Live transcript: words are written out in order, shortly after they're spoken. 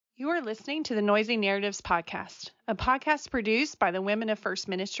You are listening to the Noisy Narratives podcast, a podcast produced by the Women of First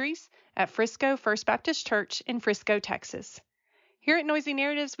Ministries at Frisco First Baptist Church in Frisco, Texas. Here at Noisy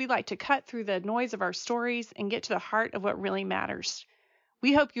Narratives, we like to cut through the noise of our stories and get to the heart of what really matters.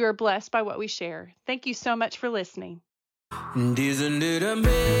 We hope you are blessed by what we share. Thank you so much for listening. And isn't it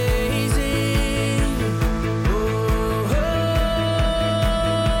amazing?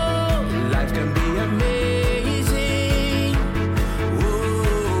 Life can be amazing.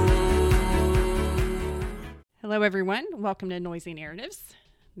 Hello, everyone. Welcome to Noisy Narratives.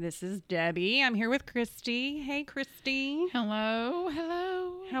 This is Debbie. I'm here with Christy. Hey, Christy. Hello.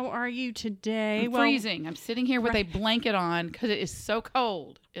 How are you today? I'm freezing. I'm sitting here with a blanket on because it is so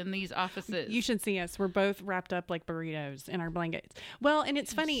cold in these offices. You should see us. We're both wrapped up like burritos in our blankets. Well, and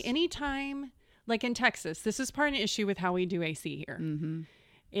it's funny. Anytime, like in Texas, this is part of an issue with how we do AC here,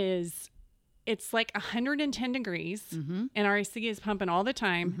 is it's like 110 degrees and our AC is pumping all the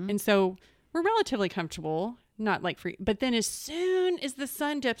time. And so we're relatively comfortable. Not like free, but then as soon as the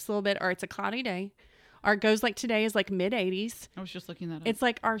sun dips a little bit, or it's a cloudy day, or it goes like today is like mid 80s. I was just looking that up. It's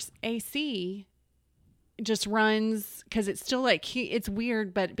like our AC just runs because it's still like it's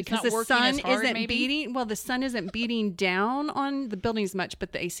weird, but because the sun isn't beating. Well, the sun isn't beating down on the building as much,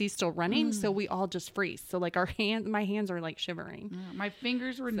 but the AC is still running, so we all just freeze. So like my hands are like shivering. Yeah, my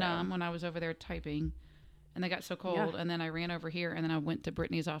fingers were numb when I was over there typing. And they got so cold, and then I ran over here, and then I went to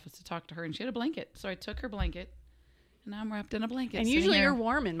Brittany's office to talk to her, and she had a blanket. So I took her blanket, and now I'm wrapped in a blanket. And usually you're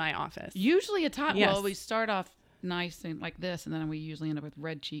warm in my office. Usually it's hot. Yes. Well, we start off nice and like this, and then we usually end up with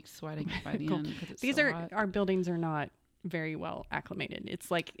red cheeks sweating by the end. These so hot. Our buildings are not very well acclimated.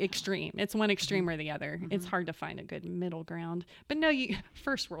 It's like extreme. It's one extreme or the other. It's hard to find a good middle ground. But no,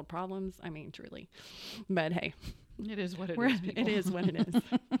 first world problems. I mean, truly. But hey. It is what it is, people. It is what it is.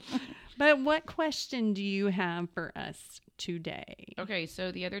 But what question do you have for us today? Okay,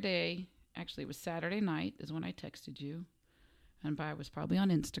 so the other day, actually it was Saturday night is when I texted you. And I was probably on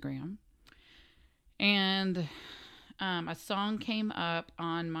Instagram. And a song came up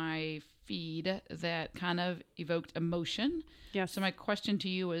on my feed that kind of evoked emotion. Yes. So my question to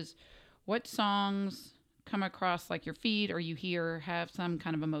you is, what songs come across like your feed or you hear have some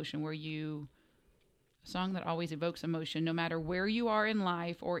kind of emotion where you... A song that always evokes emotion, no matter where you are in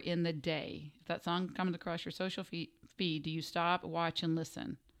life or in the day. If that song comes across your social feed, do you stop, watch, and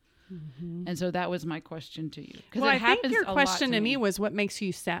listen? And so that was my question to you. Well, I think your question to me was, what makes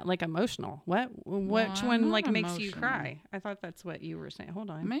you sad, like emotional? Which one like makes you cry? I thought that's what you were saying.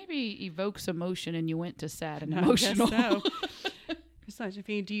 Hold on. Maybe evokes emotion, and you went to sad and emotional. I guess so.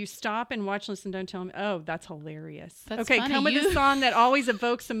 Do you stop and watch, listen, don't tell me? Oh, that's hilarious. That's okay, funny. Come with a song that always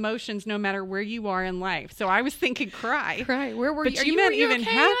evokes emotions no matter where you are in life. So I was thinking cry. Cry. Where were you? But you meant even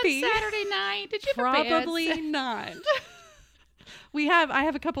okay happy. On Saturday night? Did you Probably not. I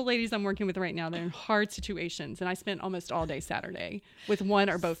have a couple ladies I'm working with right now. They're in hard situations, and I spent almost all day Saturday with one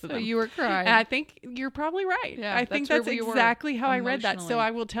or both of them. So you were crying. And I think you're probably right. Yeah, I think that's exactly how I read that. So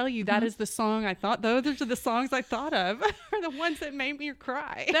I will tell you that is the song I thought. Those are the songs I thought of are the ones that made me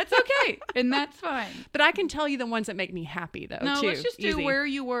cry. That's okay, and that's fine. But I can tell you the ones that make me happy though. No, too. let's just do where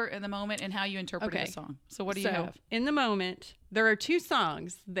you were in the moment and how you interpreted the song. So what do you have? In the moment, there are two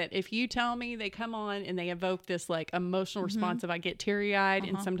songs that if you tell me they come on and they evoke this like emotional response, if I get teary eyed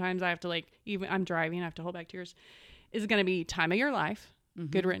and sometimes I have to like, even I'm driving, I have to hold back tears, is going to be Time of Your Life.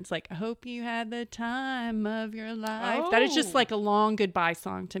 Good riddance. Like, I hope you had the time of your life. That is just like a long goodbye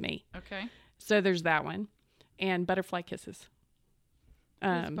song to me. Okay. So there's that one. And Butterfly Kisses.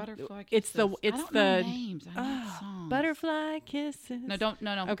 Butterfly It's Kisses? the I don't know names. I know songs. Butterfly Kisses. No, don't.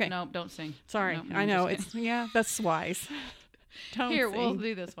 No. Okay. No, don't sing. Sorry. No, I know. That's wise. Don't Here, sing. we'll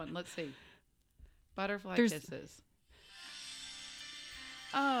do this one. Let's see. Butterfly Kisses.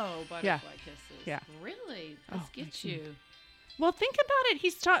 Oh, Butterfly Kisses. Yeah. Really? Let's get you. Well, think about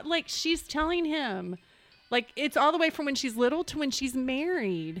it. She's telling him, like, it's all the way from when she's little to when she's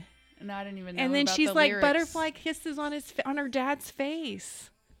married. And I didn't even know. And then about she's the like, lyrics. butterfly kisses on her dad's face.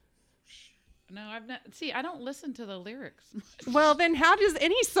 No, I've not. See, I don't listen to the lyrics. Well, then how does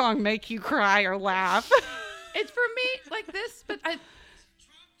any song make you cry or laugh? It's for me like this, but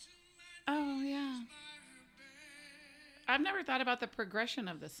oh yeah. I've never thought about the progression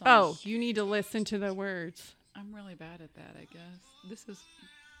of this song. Oh, you need to listen to the words. I'm really bad at that, I guess.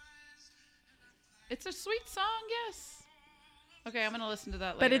 It's a sweet song, yes. Okay, I'm going to listen to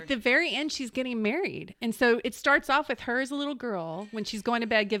that later. But at the very end, she's getting married. And so it starts off with her as a little girl when she's going to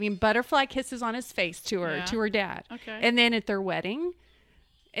bed giving butterfly kisses on his face to her dad. Okay. And then at their wedding,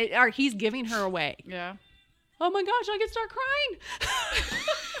 he's giving her away. Yeah. Oh my gosh, I can start crying.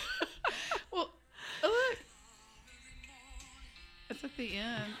 Well, look. It's at the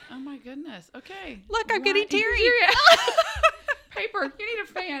end. Oh my goodness. Okay. Look, I'm getting teary. Paper. You need a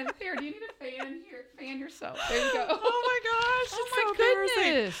fan. Here, do you need a fan? Here, fan yourself. There you go. Oh my gosh. Oh it's my so embarrassing.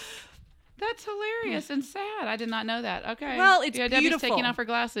 goodness. That's hilarious and sad. I did not know that. Okay. Well, it's Debbie's beautiful. taking off her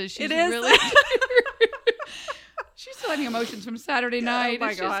glasses. She's It is. really. She's still having emotions from Saturday night. Oh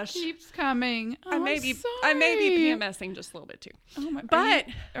my it gosh. just keeps coming. Oh, I may be PMSing just a little bit too. Oh my, But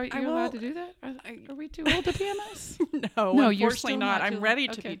are you I will- allowed to do that? Are we too old to PMS? No, you're unfortunately still not. not too I'm ready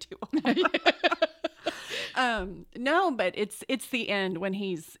old. to Okay. be too old. No, but it's the end when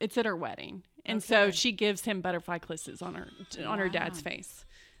it's at her wedding, and so Okay. she gives him butterfly kisses on her dad's face.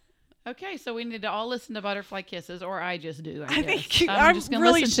 Okay, so we need to all listen to Butterfly Kisses, or I just do. I guess. think I'm I'm just gonna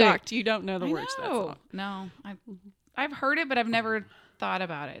really listen to it. shocked you don't know the words to that song. No, I've heard it, but I've never thought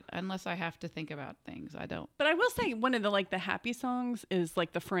about it unless I have to think about things. I don't. But I will say one of the happy songs is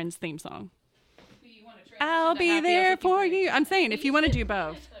like the Friends theme song. You want to I'll be there for you. I'm saying if you want to do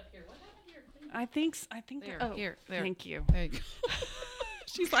both. I think. There, Oh, here, there. thank you. There you go.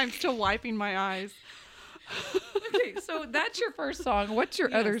 I'm still wiping my eyes. Okay, so that's your first song. What's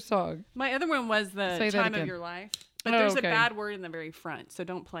your other song? My other one was the Say that Time of again. Your Life. But Oh, there's a okay. bad word in the very front, so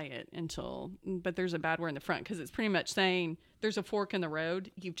don't play it but there's a bad word in the front because it's pretty much saying there's a fork in the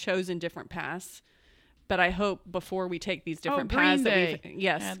road. You've chosen different paths. But I hope before we take these different Green paths Day. that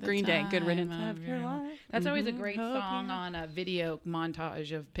yes, At the Green Day, Good time Riddance of of Your your Life. That's always a Mhm. great Hope song you- on a video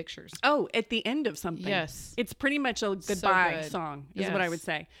montage of pictures. Oh, at the end of something. Yes. It's pretty much a goodbye good. song, is what I would Yes.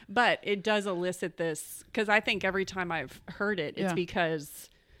 say. But it does elicit this, because I think every time I've heard it, it's Yeah. because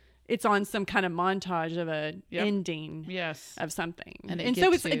it's on some kind of montage of a Yep. ending Yes. of something. And it And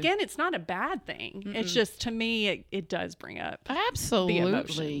so gets it's, you. again, it's not a bad thing. It's just, to me, it does bring up the Absolutely.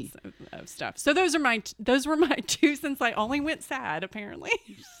 emotions of stuff. So those were my two, since I only went sad, apparently.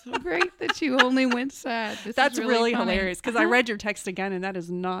 So great that you only went sad. This That's is really funny. hilarious, because I read your text again, and that is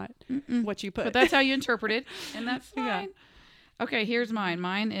not what you put. But that's how you interpret it, and that's fine. Yeah. Okay, here's mine.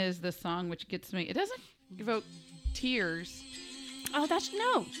 Mine is the song which gets me. It doesn't evoke tears. Oh, that's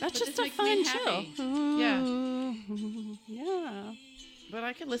But just this a makes fun me chill. happy. Yeah. Yeah. But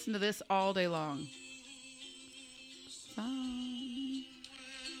I could listen to this all day long. Song.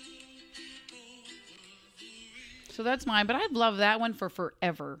 So that's mine, but I'd love that one for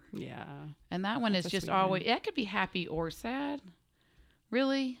forever. Yeah. And that one is a just sweet one. always, that could be happy or sad.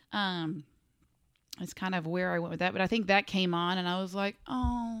 Really. It's kind of where I went with that, but I think that came on and I was like,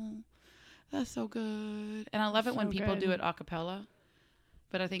 oh, that's so good. And I love it when So people do good. it a cappella.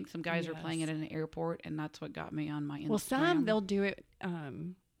 But I think some guys were playing it Yes. in an airport, and that's what got me on my Instagram. Well, some they'll do it.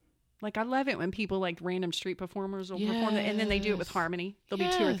 Like I love it when people like random street performers will perform it, and then they do it with Yes. harmony. There'll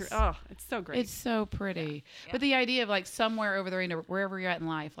be 2 or 3. Yes. Oh, it's so great. It's so pretty. But the idea of like somewhere over the rainbow, wherever you're at in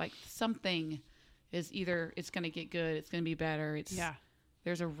life, like something is either it's going to get good, it's going to be better. It's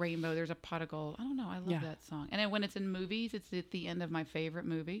There's a rainbow, there's a pot of gold. I don't know. I love that song. And then when it's in movies, it's at the end of my favorite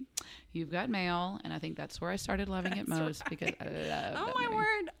movie, You've Got Mail. And I think that's where I started loving it most because I love Oh that my movie.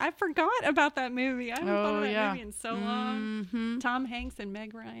 word! I forgot about that movie. I haven't thought of that yeah. movie in so long. Mhm. Tom Hanks and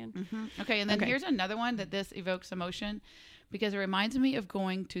Meg Ryan. Okay, and then Okay. here's another one that this evokes emotion because it reminds me of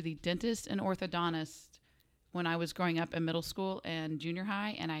going to the dentist and orthodontist when I was growing up in middle school and junior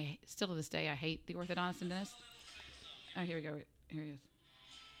high, and I still to this day I hate the orthodontist and dentist. Oh, here we go. Here he is.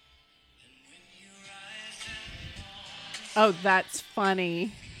 Oh, that's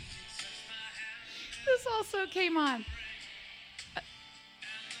funny. This also came on.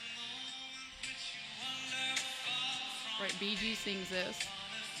 Right, Bee Gees sings this.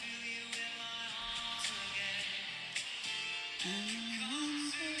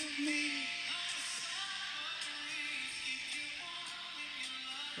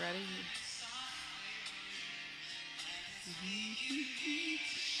 Ready?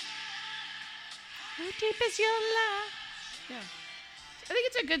 How deep is your love? Yeah. I think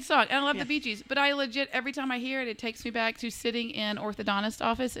it's a good song. And I love the Bee Gees. But I legit, every time I hear it, it takes me back to sitting in orthodontist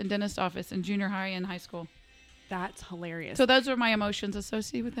office and dentist office in junior high and high school. That's hilarious. So those are my emotions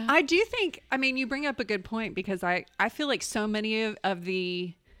associated with that. I do think, I mean, you bring up a good point because I feel like so many of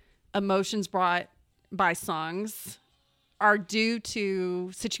the emotions brought by songs are due to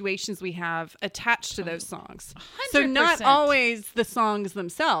situations we have attached to those songs. 100%. So not always the songs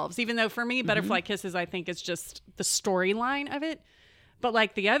themselves, even though for me, Butterfly Kisses, I think is just the storyline of it. But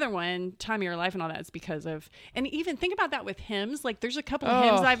like the other one, Time of Your Life and all that, it's because of, and even think about that with hymns. Like there's a couple of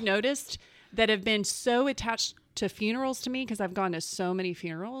hymns I've noticed that have been so attached to funerals to me because I've gone to so many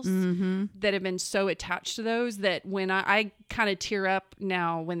funerals that have been so attached to those that when I kind of tear up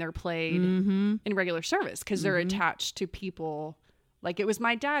now when they're played in regular service because they're attached to people. Like it was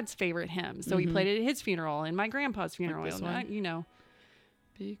my dad's favorite hymn, so he played it at his funeral and my grandpa's funeral. this one? You know,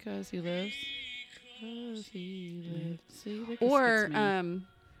 Because he lives. Because he lives. See, Lucas Or gets me.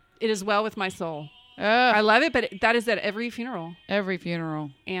 It Is Well With My Soul. Ugh, I love it, but that is at every funeral. every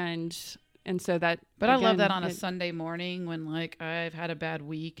funeral. And so that. But I love again, that on a Sunday morning when like I've had a bad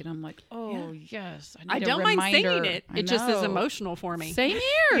week and I'm like, oh yes, I I need a don't mind reminder. singing it. I It just is know. emotional for me. Same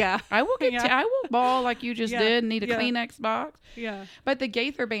here. Yeah. I will get. Yeah. I will bawl like you just Yeah. did. And need a Yeah. Kleenex box. Yeah. But the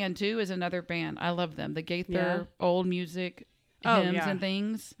Gaither Band too is another band. I love them. The Gaither Yeah. old music Oh, hymns yeah. and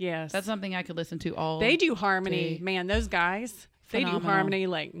things. Yes. That's something I could listen to all. They do harmony. day. Man, those guys, they do Phenomenal. harmony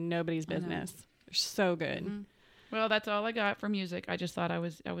like nobody's business. They're so good. Mm-hmm. Well, that's all I got for music. I just thought I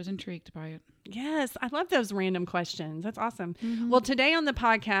was intrigued by it. Yes, I love those random questions. That's awesome. Mm-hmm. Well, today on the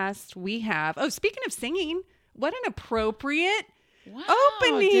podcast, we have, speaking of singing, what an appropriate Wow.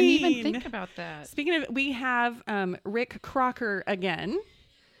 opening. Didn't even think about that. Speaking of, we have Rick Crocker again.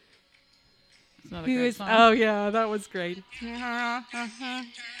 It's not a Who great is, song. oh yeah, that was great.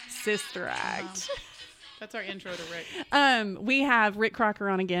 Sister Act. That's our intro to Rick. We have Rick Crocker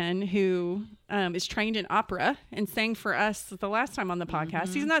on again, who is trained in opera and sang for us the last time on the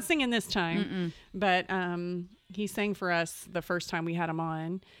podcast. He's not singing this time, but he sang for us the first time we had him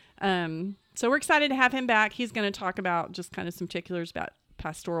on. So we're excited to have him back. He's going to talk about just kind of some particulars about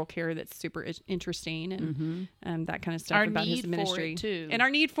pastoral care that's super interesting and that kind of stuff Our about need his for ministry it, too. and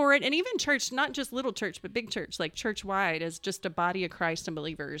our need for it, and even church, not just little church but big church, like church wide, as just a body of Christ and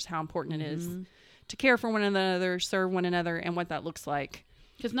believers, how important it is to care for one another, serve one another, and what that looks like.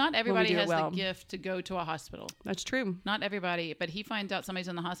 Because not everybody do it has well. the gift to go to a hospital. That's true. Not everybody, but he finds out somebody's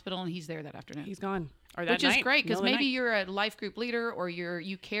in the hospital and he's there that afternoon. He's gone, or that Which is night, great because middle of the maybe night. you're a life group leader or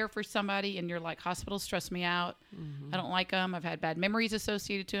you care for somebody and you're like, hospitals stress me out. I don't like them. I've had bad memories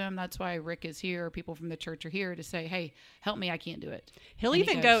associated to them. That's why Rick is here. People from the church are here to say, hey, help me. I can't do it. He'll And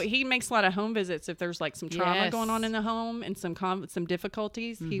even goes. he makes a lot of home visits if there's like some trauma Yes. going on in the home and some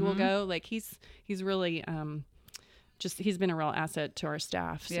difficulties. He will go. Like he's really he's been a real asset to our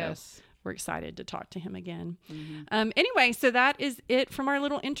staff. So Yes. we're excited to talk to him again. Anyway, so that is it from our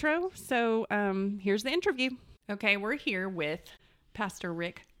little intro. So here's the interview. Okay, we're here with Pastor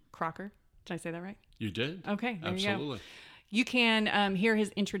Rick Crocker. Did I say that right? You did? Okay, there you go. Absolutely. You can hear his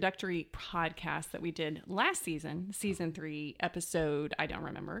introductory podcast that we did last season 3, episode, I don't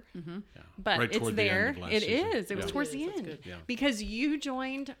remember. But Right it's toward the end there. of last It season. is. It was Yeah. towards the That's end. good. Yeah. Because you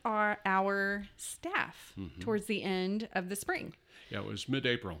joined our staff towards the end of the spring. Yeah, it was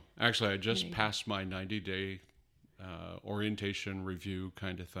mid-April. Actually, I just passed my 90-day orientation review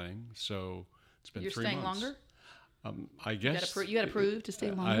kind of thing. So it's been You're 3 staying months. longer? I guess. You got approved to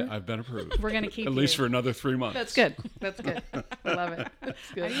stay longer? I've been approved. We're going to keep At you. least for another 3 months. That's good. That's good. I love it.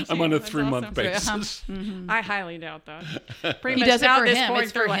 That's good. I'm on a That's 3-month awesome. basis. I highly doubt that. Pretty He much does it now for at this him. point,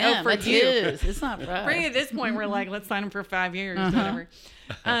 It's for we're like, him. for It's you. his. It's not for us. Pretty at this point, we're like, let's sign him for 5 years, whatever.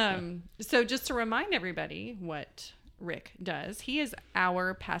 So just to remind everybody what Rick does, he is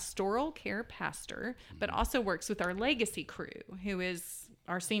our pastoral care pastor, but also works with our legacy crew, who is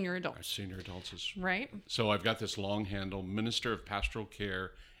our senior Our adults, senior adults is... right? So I've got this long handle, Minister of Pastoral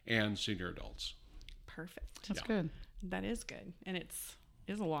Care and Senior Adults. Perfect. That's good. That is good. And it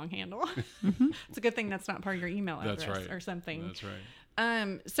is a long handle. It's a good thing that's not part of your email address That's right. or something. That's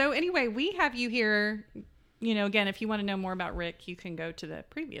right. So anyway, we have you here. You know, again, if you want to know more about Rick, you can go to the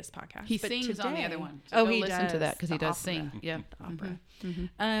previous podcast. He But sings on the today- other one. So go he listen does. to that because he The does opera. sing. Yeah. The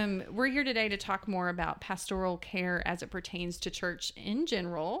opera. We're here today to talk more about pastoral care as it pertains to church in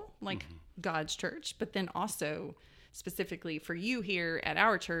general, like God's church, but then also specifically for you here at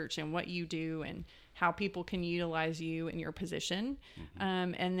our church and what you do and how people can utilize you in your position.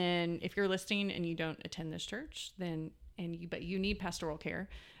 And then if you're listening and you don't attend this church, but you need pastoral care,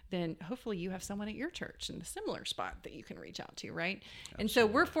 then hopefully you have someone at your church in a similar spot that you can reach out to, right? Absolutely. And so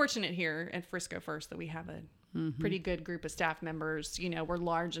we're fortunate here at Frisco First that we have a pretty good group of staff members. You know, we're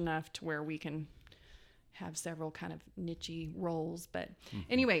large enough to where we can have several kind of niche-y roles. But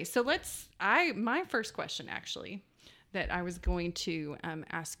anyway, so my first question actually that I was going to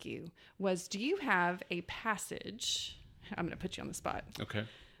ask you was, do you have a passage? I'm going to put you on the spot. Okay.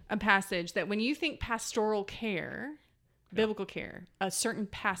 A passage that when you think pastoral care, biblical care, a certain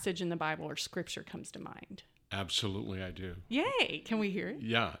passage in the Bible or scripture comes to mind. Absolutely, I do. Yay. Can we hear it?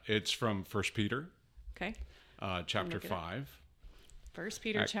 Yeah, it's from 1 Peter, Okay. chapter look it up. 5. 1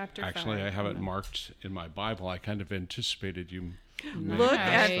 Peter chapter 5. Actually, I have it marked in my Bible. I kind of anticipated you. Look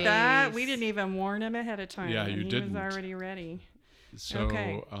at Nice. that. We didn't even warn him ahead of time. Yeah, and you he didn't. was already ready. So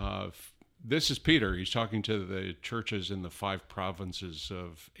Okay. this is Peter. He's talking to the churches in the 5 provinces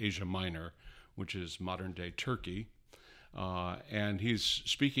of Asia Minor, which is modern-day Turkey. And he's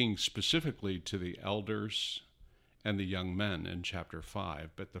speaking specifically to the elders and the young men in chapter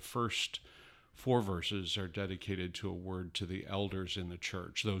 5. But the first 4 verses are dedicated to a word to the elders in the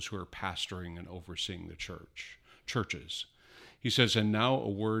church, those who are pastoring and overseeing the churches. He says, "And now a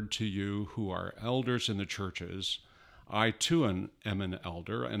word to you who are elders in the churches. I too am an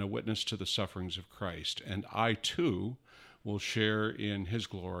elder and a witness to the sufferings of Christ, and I too will share in his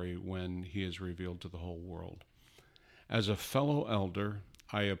glory when he is revealed to the whole world. As a fellow elder,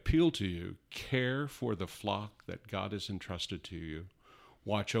 I appeal to you, care for the flock that God has entrusted to you.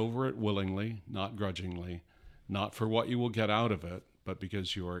 Watch over it willingly, not grudgingly, not for what you will get out of it, but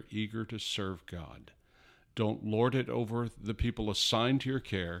because you are eager to serve God. Don't lord it over the people assigned to your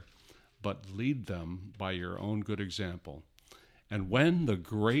care, but lead them by your own good example. And when the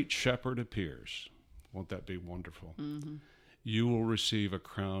great shepherd appears," won't that be wonderful? Mm-hmm. "You will receive a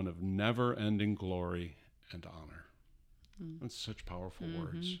crown of never-ending glory and honor." That's such powerful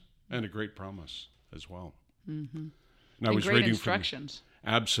words, and a great promise as well. Mm-hmm. And I was great reading instructions.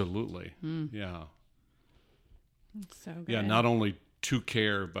 Absolutely, yeah. It's so good. Yeah, not only to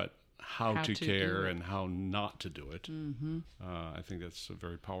care, but how to care and how not to do it. Mm-hmm. I think that's a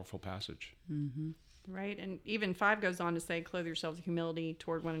very powerful passage. Mm-hmm. Right, and even 5 goes on to say, "Clothe yourselves with humility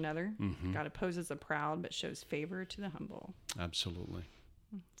toward one another. Mm-hmm. God opposes the proud, but shows favor to the humble." Absolutely.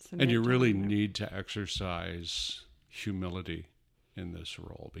 Submit And you to really one another. need to exercise humility in this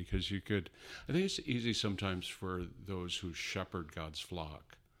role, because I think it's easy sometimes for those who shepherd God's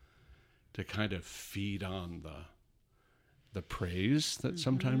flock to kind of feed on the praise that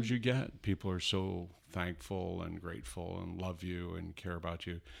sometimes you get. People are so thankful and grateful and love you and care about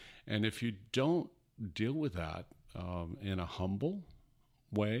you. And if you don't deal with that in a humble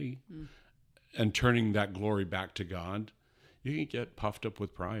way and turning that glory back to God, you can get puffed up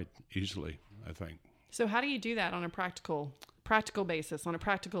with pride easily, I think. So how do you do that on a practical basis, on a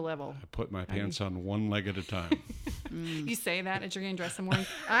practical level? I put my pants on one leg at a time. You say that as you're getting dressed in the morning.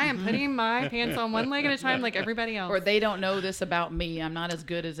 I am putting my pants on one leg at a time like everybody else. Or they don't know this about me. I'm not as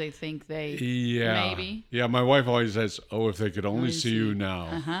good as they think maybe. Yeah, my wife always says, "Oh, if they could only see you now."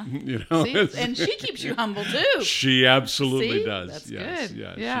 Uh-huh. You know? See? And she keeps you humble too. She absolutely See? does. That's yes, good.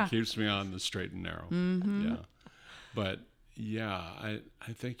 yes. Yeah. She keeps me on the straight and narrow. Mm-hmm. Yeah. But yeah,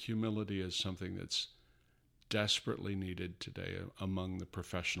 I think humility is something that's desperately needed today among the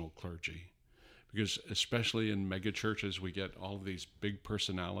professional clergy, because especially in mega churches, we get all of these big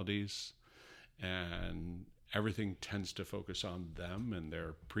personalities, and everything tends to focus on them and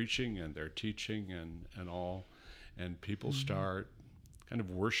their preaching and their teaching and all, and people start kind of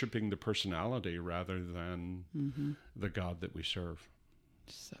worshiping the personality rather than the God that we serve.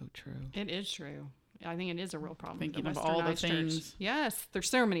 So true. It is true. I think it is a real problem. Thinking with of all the Westernized church. things. Yes, there's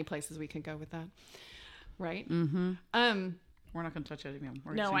so many places we could go with that. Right? Mm-hmm. We're not going to touch any of them.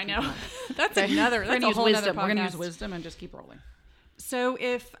 No, I know. That's a whole other podcast. We're going to use wisdom and just keep rolling. So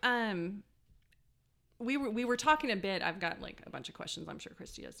if we were talking a bit, I've got like a bunch of questions. I'm sure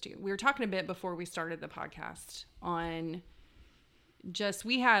Christy does too. We were talking a bit before we started the podcast on just,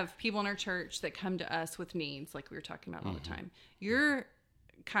 we have people in our church that come to us with needs, like we were talking about all the time. Your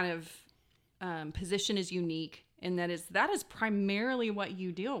kind of position is unique, and that is primarily what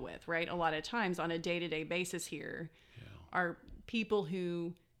you deal with, right? A lot of times on a day-to-day basis here are people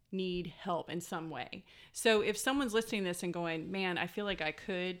who need help in some way. So if someone's listening to this and going, "Man, I feel like I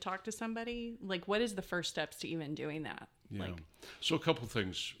could talk to somebody," like what is the first steps to even doing that? Yeah. So a couple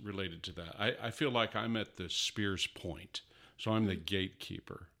things related to that. I feel like I'm at the spear's point. So I'm the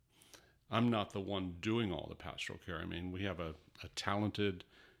gatekeeper. I'm not the one doing all the pastoral care. I mean, we have a talented,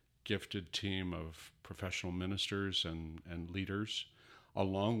 gifted team of professional ministers and leaders,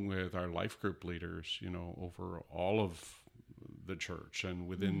 along with our life group leaders, over all of the church and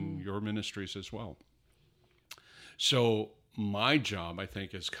within your ministries as well. So my job, I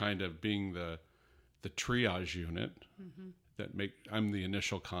think, is kind of being the triage unit I'm the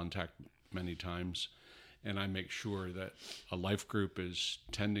initial contact many times, and I make sure that a life group is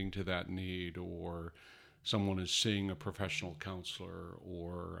tending to that need, or someone is seeing a professional counselor,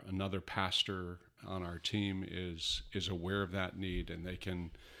 or another pastor on our team is aware of that need, and they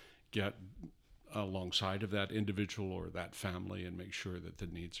can get alongside of that individual or that family and make sure that the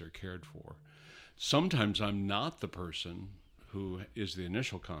needs are cared for. Sometimes I'm not the person who is the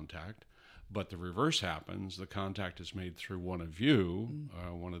initial contact, but the reverse happens. The contact is made through one of you,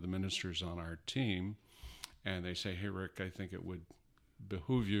 one of the ministers on our team, and they say, "Hey, Rick, I think it would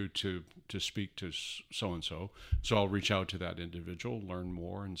behoove you to speak to so-and-so." So I'll reach out to that individual, learn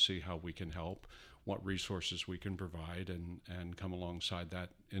more, and see how we can help, what resources we can provide, and come alongside that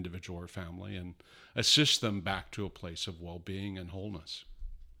individual or family and assist them back to a place of well-being and wholeness.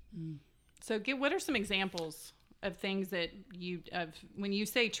 So what are some examples things that when you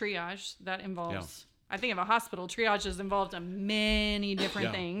say triage, that involves, I think of a hospital, triage is involved in many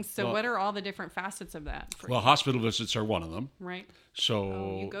different things. So what are all the different facets of that? For you? Hospital visits are one of them. Right.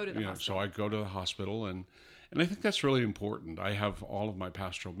 So you go to the hospital. So I go to the hospital, and I think that's really important. I have all of my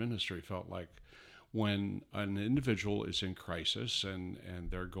pastoral ministry felt like when an individual is in crisis and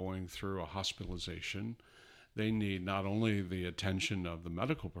they're going through a hospitalization, they need not only the attention of the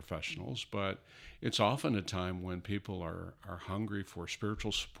medical professionals, but it's often a time when people are hungry for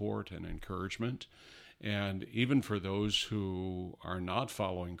spiritual support and encouragement. And even for those who are not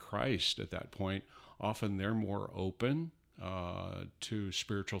following Christ at that point, often they're more open to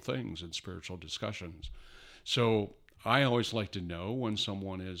spiritual things and spiritual discussions. So I always like to know when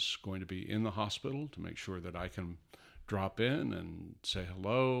someone is going to be in the hospital to make sure that I can drop in and say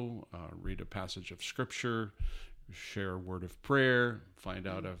hello, read a passage of Scripture, share a word of prayer, find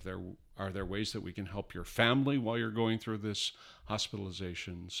out if are there ways that we can help your family while you're going through this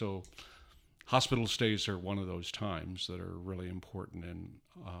hospitalization. So hospital stays are one of those times that are really important in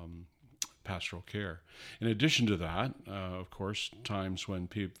pastoral care. In addition to that, of course, times when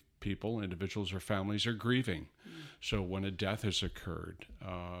people, individuals or families are grieving. So when a death has occurred,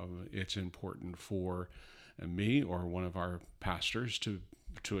 it's important for me or one of our pastors to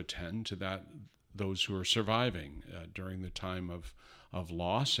attend to those who are surviving during the time of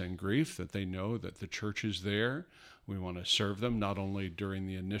loss and grief, that they know that the church is there. We want to serve them not only during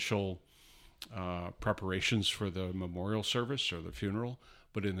the initial preparations for the memorial service or the funeral,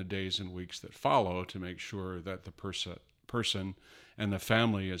 but in the days and weeks that follow, to make sure that the person and the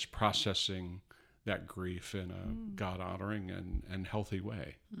family is processing that grief in a God-honoring and healthy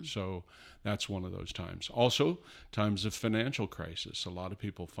way. So that's one of those times. Also, times of financial crisis. A lot of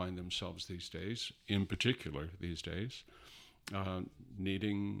people find themselves these days, in particular these days,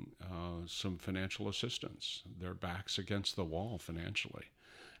 needing some financial assistance. Their back's against the wall financially.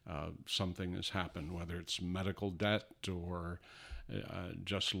 Something has happened, whether it's medical debt or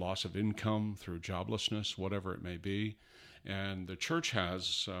just loss of income through joblessness, whatever it may be. And the church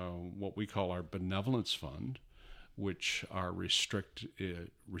has what we call our benevolence fund, which are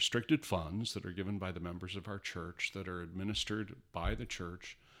restricted funds that are given by the members of our church that are administered by the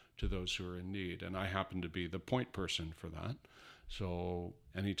church to those who are in need. And I happen to be the point person for that. So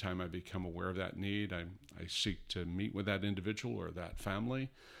anytime I become aware of that need, I seek to meet with that individual or that family,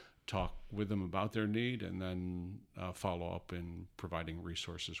 talk with them about their need, and then follow up in providing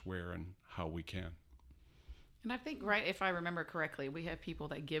resources where and how we can. And I think, right, if I remember correctly, we have people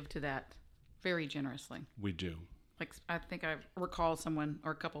that give to that very generously. We do. Like, I think I recall someone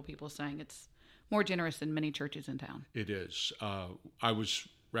or a couple people saying it's more generous than many churches in town. It is. I was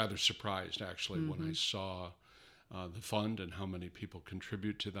rather surprised, actually, when I saw the fund and how many people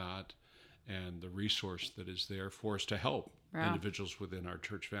contribute to that and the resource that is there for us to help individuals within our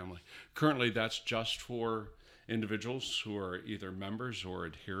church family. Currently, that's just for individuals who are either members or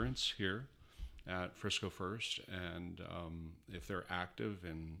adherents here at Frisco First, and if they're active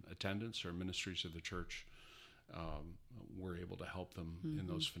in attendance or ministries of the church, we're able to help them in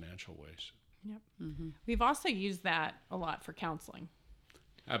those financial ways. Yep. We've also used that a lot for counseling.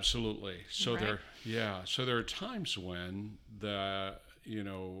 Absolutely. So Right. there are times when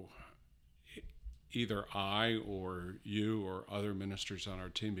either I or you or other ministers on our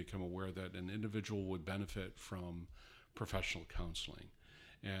team become aware that an individual would benefit from professional counseling.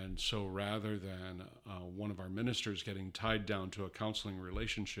 And so rather than one of our ministers getting tied down to a counseling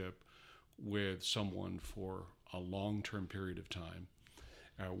relationship with someone for a long-term period of time,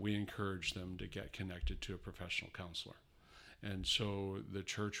 we encourage them to get connected to a professional counselor. And so the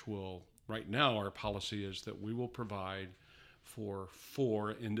church will, right now, our policy is that we will provide for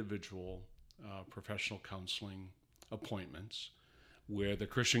 4 individual professional counseling appointments with a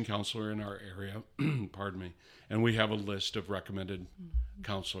Christian counselor in our area, and we have a list of recommended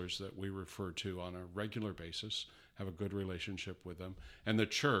counselors that we refer to on a regular basis, have a good relationship with them, and the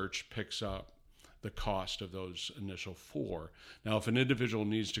church picks up the cost of those initial 4. Now, if an individual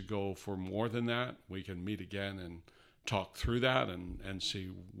needs to go for more than that, we can meet again and talk through that and see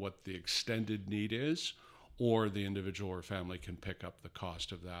what the extended need is, or the individual or family can pick up the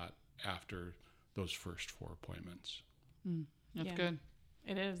cost of that after those first 4 appointments. That's good.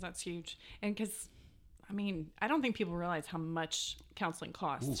 It is. That's huge. And because, I don't think people realize how much counseling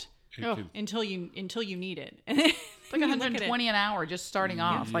costs until you need it. It's like $120 an hour just starting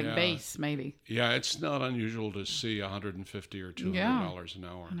off, like base maybe. Yeah, it's not unusual to see $150 or $200 an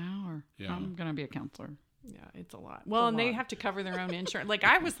hour. Yeah. I'm going to be a counselor. Yeah, it's a lot. Well, and they have to cover their own insurance. Like,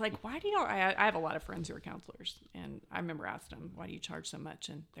 I was like, why do y'all, I have a lot of friends who are counselors, and I remember asking them, why do you charge so much?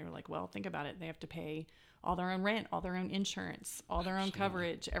 And they were like, well, think about it. They have to pay all their own rent, all their own insurance, all their own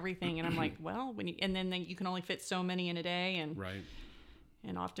coverage, everything. And I'm like, well, and then you can only fit so many in a day. And Right.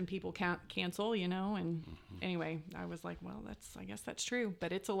 And often people cancel, and anyway, I was like, well, I guess that's true,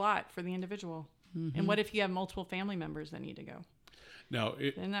 but it's a lot for the individual. And what if you have multiple family members that need to go? Now,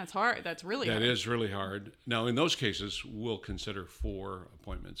 Then that's hard. That's really hard. That is really hard. Now, in those cases, we'll consider 4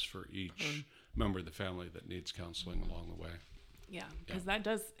 appointments for each member of the family that needs counseling along the way. Yeah, because that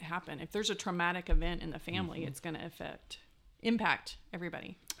does happen. If there's a traumatic event in the family, it's going to impact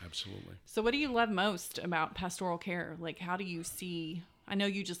everybody. Absolutely. So what do you love most about pastoral care? Like, how do you see, I know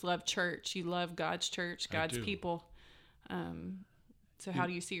you just love church. You love God's church, God's people. So how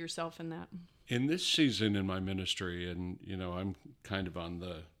do you see yourself in that? In this season in my ministry, and, I'm kind of on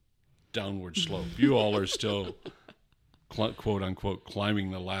the downward slope. You all are still, quote unquote,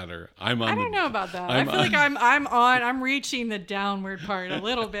 climbing the ladder. I don't know about that. I feel like I'm reaching the downward part a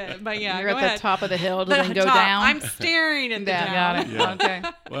little bit, but yeah, you're go at ahead. the top of the hill to then go down. I'm staring at the down. Got it. Yeah. Okay.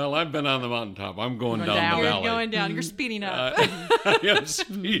 Well, I've been on the mountaintop. I'm going down down. the You're valley. going down. You're speeding up. I am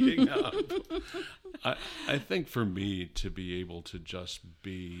speeding up. I think for me to be able to just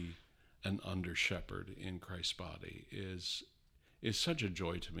be an under shepherd in Christ's body is such a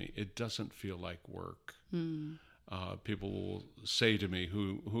joy to me. It doesn't feel like work. People will say to me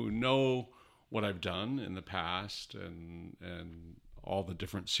who know what I've done in the past and all the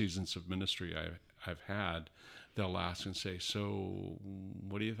different seasons of ministry I've had, they'll ask and say, so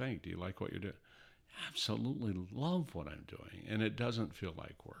what do you think? Do you like what you're doing? Absolutely love what I'm doing, and it doesn't feel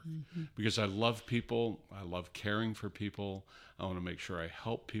like work because I love people. I love caring for people. I want to make sure I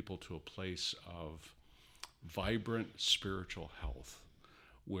help people to a place of vibrant spiritual health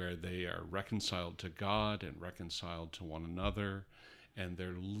where they are reconciled to God and reconciled to one another, and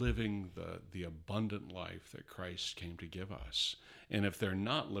they're living the abundant life that Christ came to give us. And if they're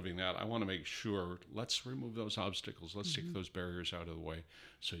not living that, I want to make sure, let's remove those obstacles. Let's take those barriers out of the way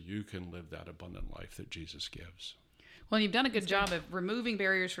so you can live that abundant life that Jesus gives. Well, you've done a good job of removing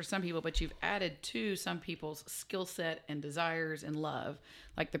barriers for some people, but you've added to some people's skill set and desires and love,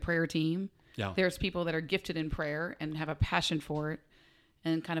 like the prayer team. Yeah. There's people that are gifted in prayer and have a passion for it,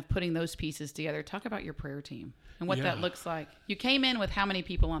 and kind of putting those pieces together. Talk about your prayer team and what that looks like. You came in with how many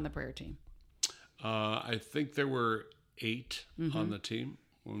people on the prayer team? I think there were 8 on the team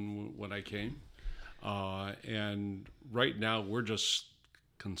when I came. And right now we're just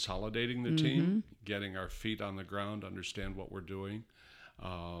consolidating the team, getting our feet on the ground, understand what we're doing.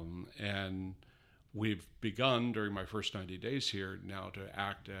 And we've begun during my first 90 days here now to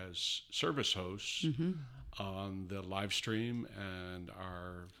act as service hosts on the live stream and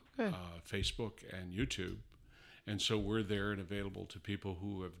our Facebook and YouTube. And so we're there and available to people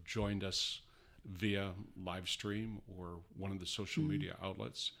who have joined us via live stream or one of the social media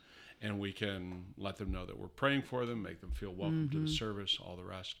outlets. And we can let them know that we're praying for them, make them feel welcome to the service, all the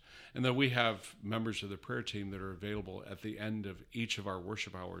rest. And then we have members of the prayer team that are available at the end of each of our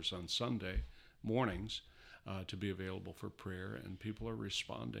worship hours on Sunday mornings to be available for prayer. And people are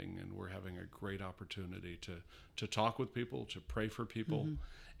responding, and we're having a great opportunity to talk with people, to pray for people,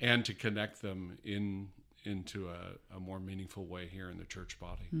 and to connect them into a more meaningful way here in the church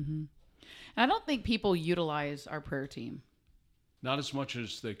body. And I don't think people utilize our prayer team. Not as much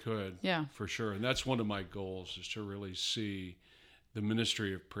as they could, for sure. And that's one of my goals, is to really see the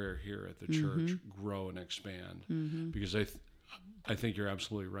ministry of prayer here at the church grow and expand. Because I think you're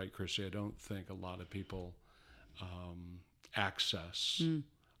absolutely right, Christy. I don't think a lot of people access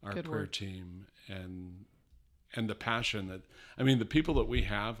our prayer team and the passion that, the people that we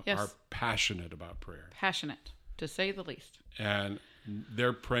have are passionate about prayer. Passionate, to say the least. And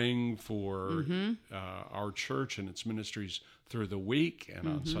they're praying for our church and its ministries through the week and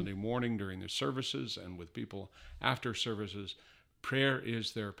on Sunday morning during their services and with people after services. Prayer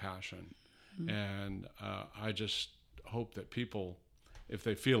is their passion. And I just hope that people, if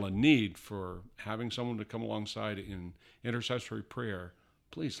they feel a need for having someone to come alongside in intercessory prayer,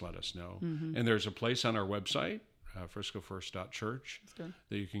 please let us know. And there's a place on our website, friscofirst.church,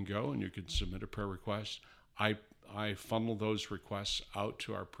 that you can go and you can submit a prayer request. I funnel those requests out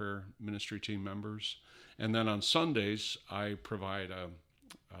to our prayer ministry team members. And then on Sundays, I provide a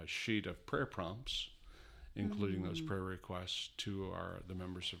sheet of prayer prompts, including those prayer requests, to the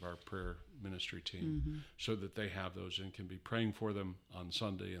members of our prayer ministry team, so that they have those and can be praying for them on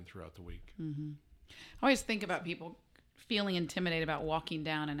Sunday and throughout the week. I always think about people feeling intimidated about walking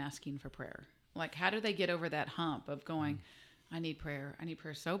down and asking for prayer. Like, how do they get over that hump of going, I need prayer. I need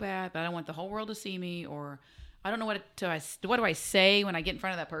prayer so bad, but I don't want the whole world to see me, or I don't know what do I say when I get in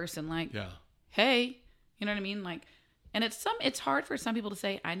front of that person? Like, Yeah. hey, you know what I mean? Like, and it's hard for some people to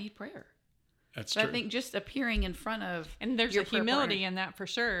say, I need prayer. That's But true. I think just appearing in front of And there's your a prayer humility partner- in that for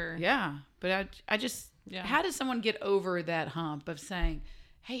sure. Yeah, but I just how does someone get over that hump of saying,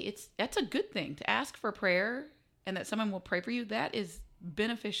 hey, that's a good thing to ask for prayer and that someone will pray for you? That is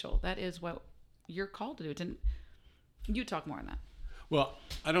beneficial. That is what you're called to do. You talk more on that. Well,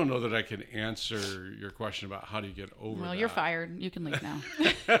 I don't know that I can answer your question about how do you get over Well, that. you're fired. You can leave now.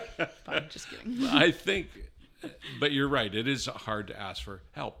 Fine, just kidding. I think, but you're right. It is hard to ask for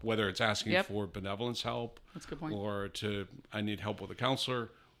help, whether it's asking Yep. for benevolence help, That's a good point. or I need help with a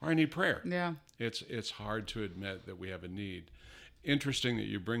counselor, or I need prayer. Yeah. It's hard to admit that we have a need. Interesting that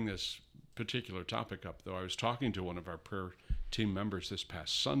you bring this particular topic up, though. I was talking to one of our prayer team members this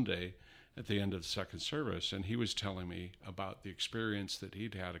past Sunday at the end of the second service, and he was telling me about the experience that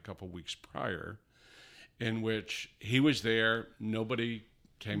he'd had a couple weeks prior, in which he was there, nobody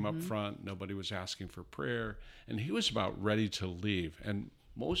came up front, nobody was asking for prayer, and he was about ready to leave. And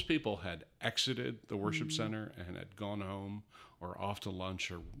most people had exited the worship center and had gone home or off to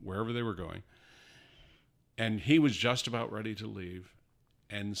lunch or wherever they were going. And he was just about ready to leave,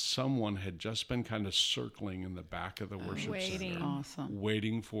 and someone had just been kind of circling in the back of the worship waiting. center, Awesome.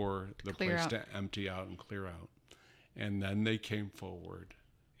 waiting for the Clear place out. to empty out and clear out. And then they came forward,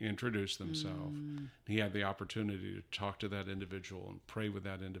 introduced themselves. He had the opportunity to talk to that individual and pray with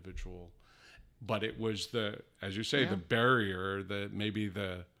that individual. But it was as you say, the barrier, I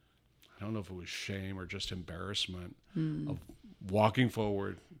don't know if it was shame or just embarrassment of walking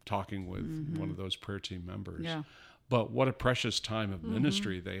forward, talking with one of those prayer team members. Yeah. But what a precious time of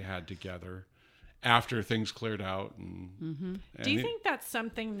ministry they had together after things cleared out. And Do you think that's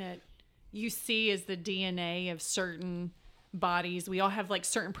something that you see as the DNA of certain bodies? We all have like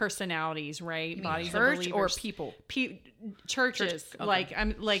certain personalities, right? Bodies church of or believers. people? Churches. Church, okay. Like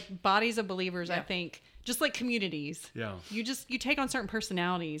I'm like bodies of believers, I Yeah. think. Just like communities. Yeah. You take on certain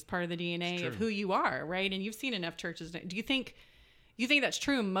personalities, part of the DNA of who you are, right? And you've seen enough churches. Do you think that's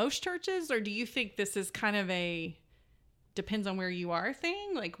true in most churches, or do you think this is kind of a depends on where you are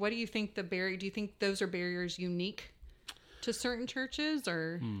thing? Like, what do you think do you think those are barriers unique to certain churches,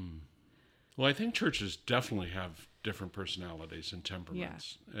 or? Well, I think churches definitely have different personalities and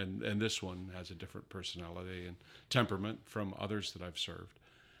temperaments. And this one has a different personality and temperament from others that I've served.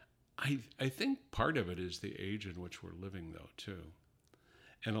 I think part of it is the age in which we're living, though, too.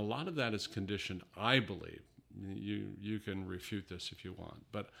 And a lot of that is conditioned, I believe. You can refute this if you want,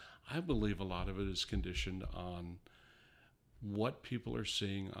 but I believe a lot of it is conditioned on what people are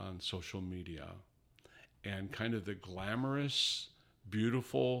seeing on social media and kind of the glamorous,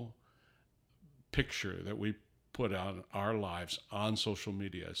 beautiful picture that we put out our lives on social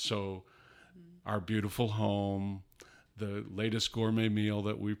media. So our beautiful home, the latest gourmet meal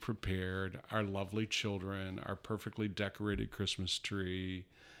that we prepared, our lovely children, our perfectly decorated Christmas tree,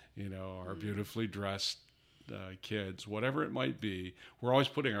 our beautifully dressed kids, whatever it might be. We're always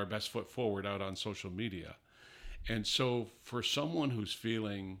putting our best foot forward out on social media. And so for someone who's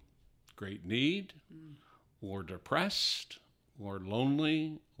feeling great need or depressed or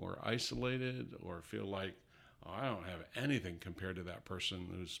lonely or isolated or feel like, I don't have anything compared to that person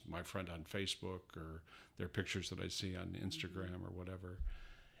who's my friend on Facebook or their pictures that I see on Instagram or whatever,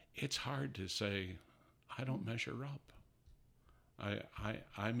 it's hard to say, I don't measure up.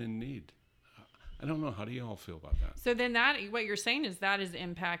 I'm in need. I don't know. How do you all feel about that? So then what you're saying is that has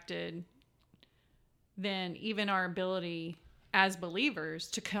impacted then even our ability as believers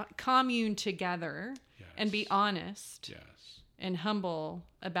to commune together and be honest and humble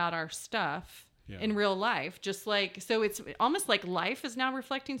about our stuff in real life. Just like, so it's almost like life is now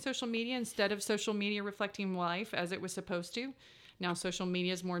reflecting social media instead of social media reflecting life as it was supposed to. Now social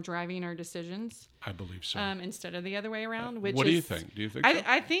media is more driving our decisions. I believe so. Instead of the other way around. What do you think? Do you think so?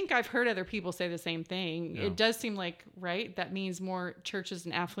 I think I've heard other people say the same thing. Yeah. It does seem like, right, that means more churches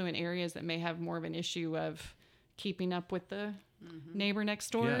in affluent areas that may have more of an issue of keeping up with the neighbor next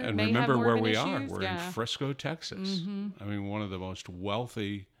door. Yeah, and may remember have more where of an we are. issues. We're in Frisco, Texas. I mean, one of the most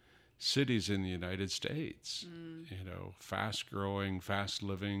wealthy cities in the United States. Fast growing, fast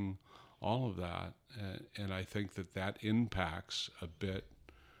living, all of that. And I think that impacts a bit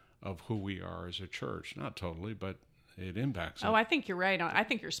of who we are as a church. Not totally, but it impacts it. I think you're right. I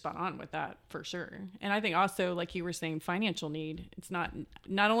think you're spot on with that for sure. And I think also, like you were saying, financial need. It's not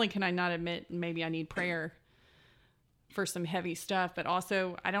only can I not admit maybe I need prayer for some heavy stuff, but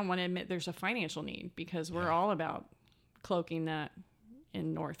also I don't want to admit there's a financial need because we're all about cloaking that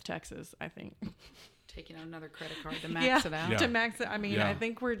in North Texas, I think. taking out another credit card to max it out. To max it. I mean, Yeah. I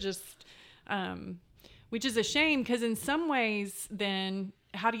think we're just, which is a shame because in some ways, then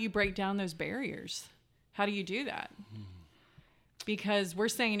how do you break down those barriers? How do you do that? Because we're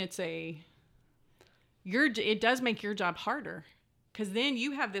saying it does make your job harder because then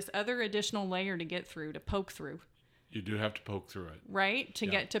you have this other additional layer to get through, to poke through, You do have to poke through it. right? To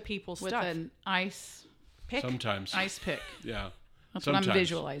get to people's With stuff. an ice Sometimes. pick. Yeah. That's what I'm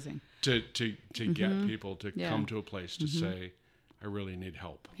visualizing. To get people to Yeah. come to a place to say, I really need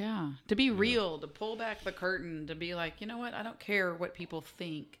help. Yeah. To be real, to pull back the curtain, to be like, you know what? I don't care what people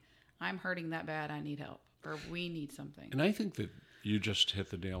think. I'm hurting that bad. I need help. Or we need something. And I think that you just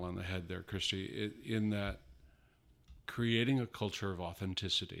hit the nail on the head there, Christy, in that creating a culture of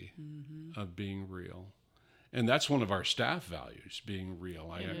authenticity, of being real. And that's one of our staff values, being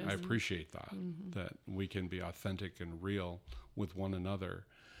real. I appreciate that, that we can be authentic and real with one another.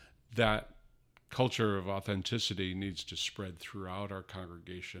 That culture of authenticity needs to spread throughout our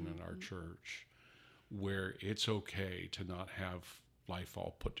congregation and our church, where it's okay to not have life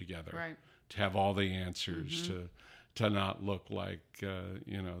all put together, Right. to have all the answers, to not look like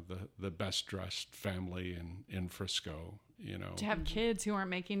the best dressed family in Frisco, to have kids who aren't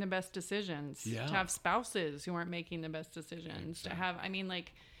making the best decisions, Yeah. to have spouses who aren't making the best decisions, to have, I mean,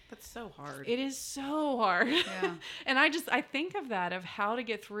 like, That's so hard. it is so hard. Yeah. And I think of that, of how to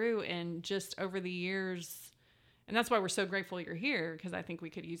get through, and just over the years, and that's why we're so grateful you're here, because I think we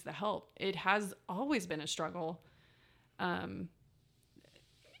could use the help. It has always been a struggle.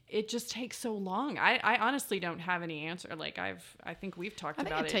 It just takes so long. I honestly don't have any answer. Like I think we've talked I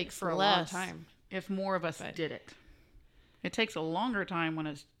think about it it takes for a less long time. if more of us did it. It takes a longer time when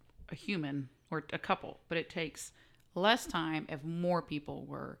it's a human or a couple, but it takes less time if more people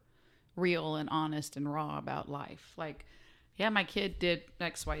were real and honest and raw about life. Like, yeah, my kid did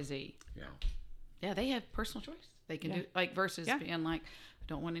XYZ. Yeah. Yeah, they have personal choice. They can do, like, versus being like, I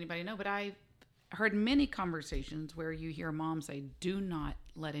don't want anybody to know. But I heard many conversations where you hear mom say, do not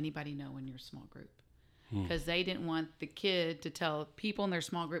let anybody know in your small group. Because they didn't want the kid to tell people in their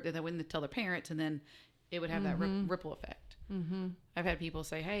small group that they wouldn't tell their parents, and then it would have that ripple effect. I've had people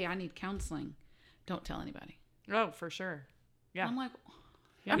say, hey, I need counseling. Don't tell anybody. Oh, for sure. Yeah. I'm like,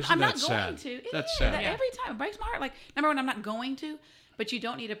 Isn't I'm not that going sad? to. That's Is. sad. That every time. It breaks my heart. Like, number one, I'm not going to, but you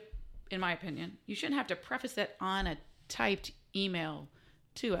don't need to, in my opinion, you shouldn't have to preface that on a typed email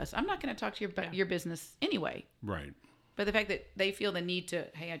to us. I'm not going to talk to your business anyway. Right. But the fact that they feel the need to,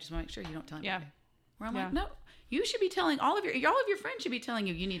 hey, I just want to make sure you don't tell anybody. Yeah. Where I'm like, no, you should be telling all of your friends should be telling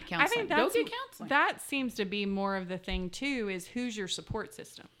you need counseling. I think Go get counseling. that seems to be more of the thing too, is who's your support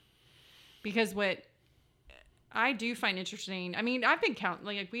system? Because what I do find interesting, I mean, I've been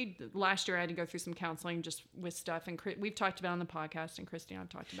last year I had to go through some counseling just with stuff, and we've talked about it on the podcast, and Christy and I've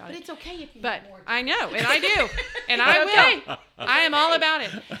talked about But it. it's okay if you But have more. I know, and I do, and I will. I am all about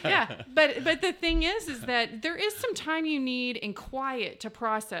it. Yeah, but the thing is that there is some time you need in quiet to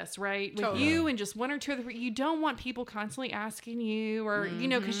process, right? With you and just one or two other. You don't want people constantly asking you, or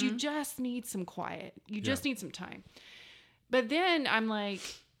because you just need some quiet. You just need some time. But then I'm like,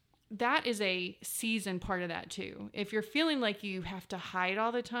 that is a season part of that too. If you're feeling like you have to hide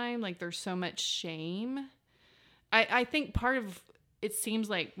all the time, like there's so much shame, I think part of it seems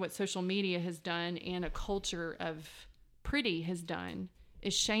like what social media has done and a culture of pretty has done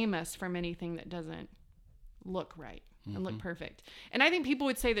is shame us from anything that doesn't look right and look perfect. And I think people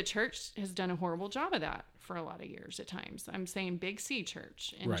would say the church has done a horrible job of that for a lot of years at times. I'm saying Big C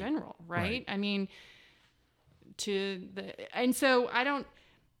church in general, right? I mean,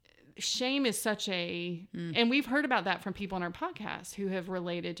 shame is such a, and we've heard about that from people on our podcast who have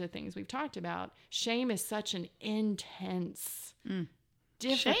related to things we've talked about. Shame is such an intense,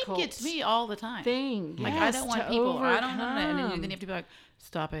 difficult Shame gets me all the time. thing. Like, Yes, I don't want to people, I don't overcome. know. And then you have to be like,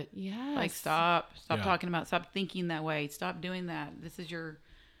 stop it. Yes. Like, stop Yeah. talking about, stop thinking that way. Stop doing that. This is your,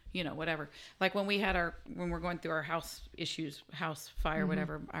 whatever. Like when we're going through our house issues, house fire,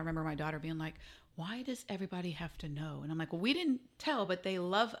 whatever, I remember my daughter being like, why does everybody have to know? And I'm like, well, we didn't tell, but they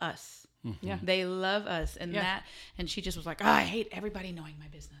love us. Yeah. They love us. And and she just was like, I hate everybody knowing my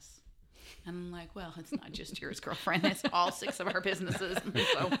business. And I'm like, well, it's not just yours, girlfriend. It's all 6 of our businesses.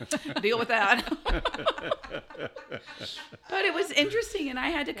 So deal with that. But it was interesting. And I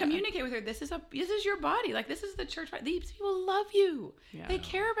had to communicate with her. This is your body. Like, this is the church. These people love you. Yeah. They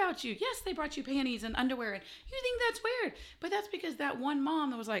care about you. Yes, they brought you panties and underwear. And you think that's weird. But that's because that one mom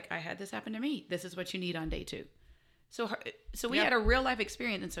that was like, I had this happen to me. This is what you need on day 2. So we had a real life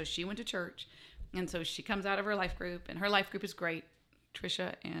experience. And so she went to church. And so she comes out of her life group. And her life group is great.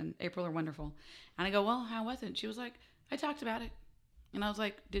 Trisha and April are wonderful. And I go, well, how was it? And she was like, I talked about it. And I was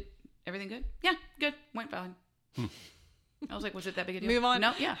like, everything good? Yeah, good. Went fine. I was like, was it that big a deal? Move on.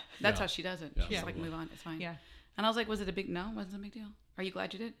 No, yeah. That's Yeah. how she does it. Yeah. She's Yeah. like, move on. It's fine. Yeah. And I was like, was it a big, no, it wasn't a big deal. Are you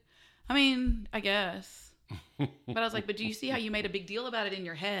glad you did? I mean, I guess. But I was like, but do you see how you made a big deal about it in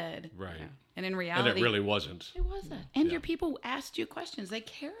your head? Right. And in And reality, it really wasn't. it wasn't. And your people asked you questions. They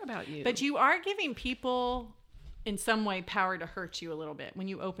care about you. But you are giving people in some way power to hurt you a little bit when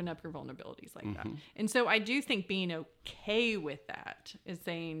you open up your vulnerabilities like that. And so I do think being okay with that is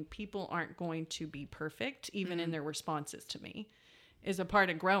saying people aren't going to be perfect, even in their responses to me, is a part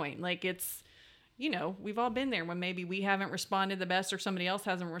of growing. Like it's, we've all been there when maybe we haven't responded the best or somebody else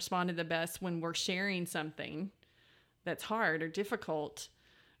hasn't responded the best when we're sharing something that's hard or difficult.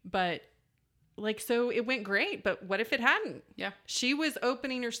 But so it went great, but what if it hadn't? Yeah. She was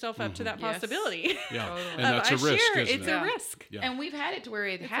opening herself up to that Yes. possibility. Yeah. Totally. And that's a risk, isn't It's it? a risk. Yeah. And we've had it to where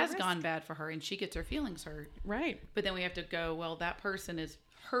it a has risk. gone bad for her and she gets her feelings hurt. Right. But then we have to go, well, that person is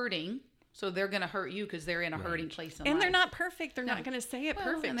hurting. So they're going to hurt you because they're in a hurting place in life. And they're not perfect. They're not going to say it Well,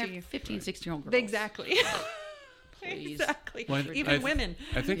 perfect and to they're you. 15, 16-year-old girls. Exactly. Please. Exactly. Well, Even women.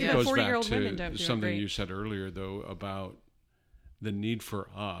 I think Even it goes back 40-year-old women don't to do it something great. you said earlier, though, about the need for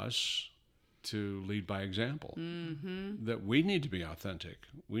us to lead by example. Mm-hmm. That we need to be authentic.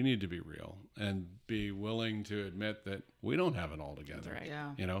 We need to be real and be willing to admit that we don't have it all together. Right.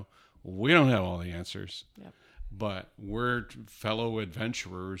 Yeah. We don't have all the answers. Yep. But we're fellow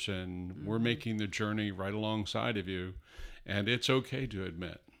adventurers and we're making the journey right alongside of you. And it's okay to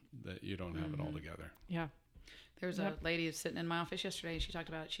admit that you don't have it all together. Yeah. There's a lady who's sitting in my office yesterday and she talked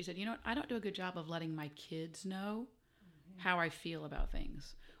about it. She said, I don't do a good job of letting my kids know how I feel about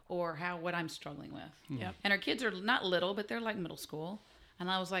things or what I'm struggling with. Yep. And her kids are not little, but they're like middle school. And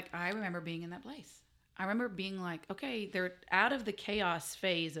I was like, I remember being in that place. I remember being like, okay, they're out of the chaos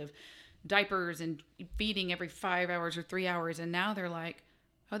phase of diapers and feeding every 5 hours or 3 hours. And now they're like,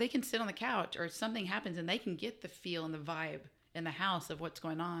 oh, they can sit on the couch or something happens and they can get the feel and the vibe in the house of what's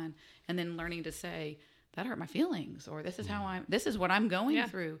going on. And then learning to say, that hurt my feelings, or this is what I'm going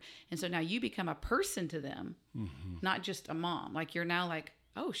through. And so now you become a person to them, not just a mom. Like you're now like,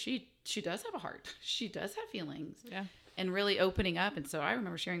 oh, she does have a heart. She does have feelings. Yeah. And really opening up. And so I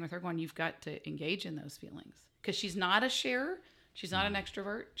remember sharing with her going, you've got to engage in those feelings. Because she's not a sharer. She's not an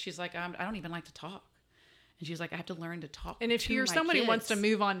extrovert. She's like, I don't even like to talk. And she's like, I have to learn to talk. And if to you're my somebody who wants to kids.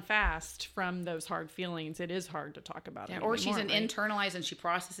 move on fast from those hard feelings, it is hard to talk about it. Yeah, a or little she's bit an more, right? internalized and she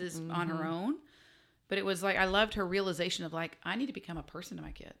processes on her own. But it was like, I loved her realization of like, I need to become a person to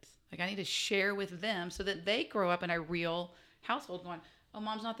my kids. Like I need to share with them so that they grow up in a real household going, oh,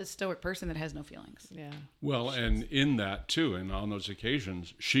 mom's not this stoic person that has no feelings. Yeah. Well, and in that too, and on those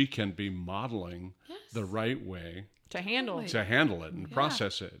occasions, she can be modeling the right way To handle. to handle it and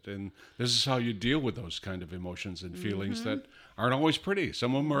process it. And this is how you deal with those kind of emotions and feelings that aren't always pretty.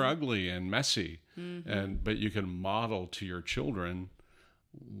 Some of them are ugly and messy. But you can model to your children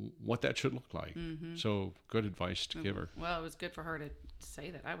what that should look like. So good advice to give her. Well, it was good for her to say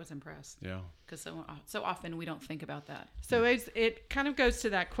that. I was impressed. Yeah. Because so often we don't think about that. So it kind of goes to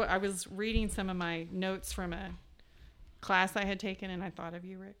that quote. I was reading some of my notes from a class I had taken, and I thought of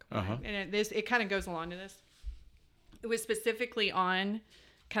you, Rick. And it kind of goes along to this. It was specifically on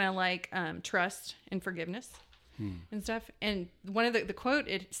kind of like trust and forgiveness and stuff. And one of the quote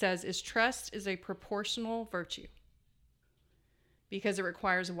it says is, trust is a proportional virtue because it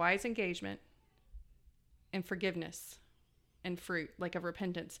requires wise engagement and forgiveness and fruit, like of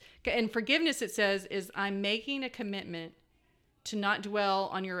repentance. And forgiveness, it says, is I'm making a commitment to not dwell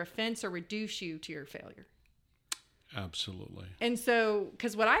on your offense or reduce you to your failure. Absolutely. And so,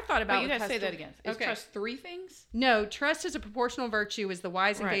 because what I thought about... But you got to say that again. Is Okay. trust three things? No, trust is a proportional virtue, is the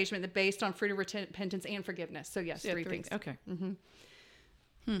wise Right. engagement that based on fruit of repentance and forgiveness. So yes, Yeah, three things. Okay.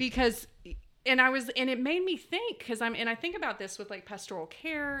 Because, and it made me think, because I think about this with like pastoral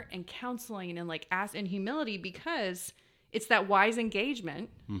care and counseling and like and humility, because it's that wise engagement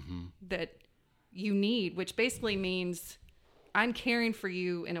that you need, which basically means I'm caring for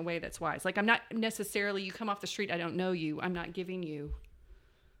you in a way that's wise. Like I'm not necessarily, you come off the street, I don't know you, I'm not giving you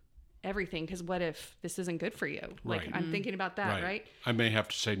everything, because what if this isn't good for you? Like Right. I'm thinking about that, right? I may have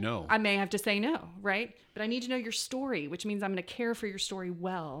to say no. I may have to say no, right? But I need to know your story, which means I'm going to care for your story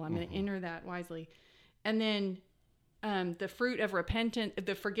well. I'm going to enter that wisely. And then the fruit of repentance,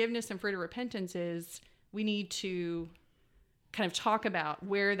 the forgiveness and fruit of repentance is we need to kind of talk about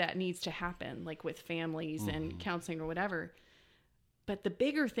where that needs to happen, like with families and counseling or whatever. But the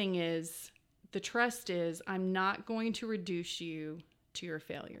bigger thing is the trust is I'm not going to reduce you to your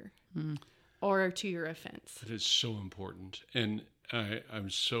failure or to your offense. That is so important. And I'm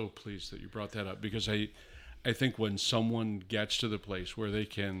so pleased that you brought that up, because I think when someone gets to the place where they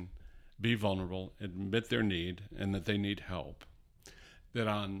can be vulnerable, admit their need, and that they need help, that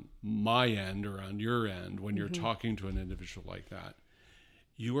on my end or on your end, when you're talking to an individual like that,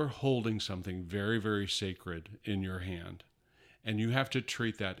 you are holding something very, very sacred in your hand. And you have to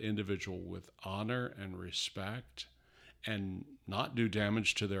treat that individual with honor and respect and not do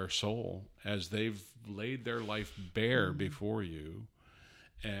damage to their soul as they've laid their life bare before you.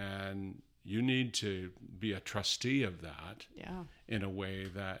 And you need to be a trustee of that in a way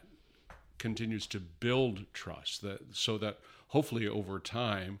that continues to build trust, so that hopefully over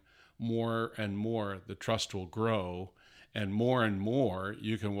time, more and more the trust will grow, and more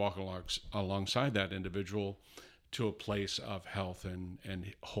you can walk alongside that individual to a place of health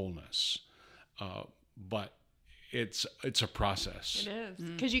and wholeness. But it's a process. It is,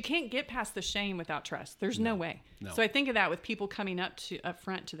 because you can't get past the shame without trust. There's no way. No. So I think of that with people coming up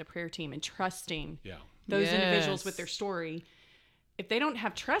front to the prayer team and trusting those individuals with their story. If they don't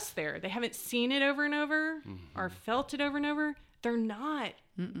have trust there, they haven't seen it over and over or felt it over and over, they're not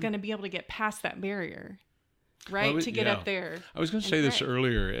going to be able to get past that barrier, right? To get up there. I was going to say this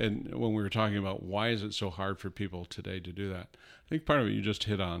earlier, and when we were talking about why is it so hard for people today to do that, I think part of it you just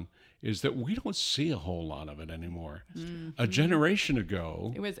hit on is that we don't see a whole lot of it anymore. A generation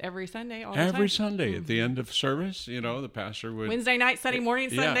ago, it was every Sunday, all the every time. Sunday at the end of service, the pastor would Wednesday night, Sunday morning,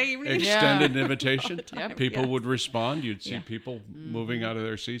 Sunday evening, extended invitation. People would respond. You'd see people moving out of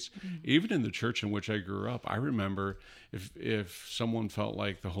their seats. Even in the church in which I grew up, I remember if someone felt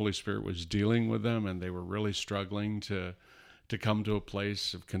like the Holy Spirit was dealing with them and they were really struggling to come to a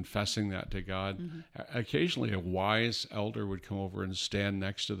place of confessing that to God. Occasionally a wise elder would come over and stand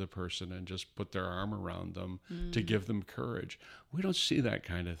next to the person and just put their arm around them to give them courage. We don't see that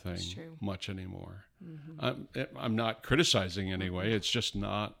kind of thing much anymore. I'm not criticizing anyway. It's just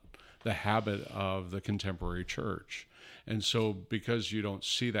not the habit of the contemporary church. And so because you don't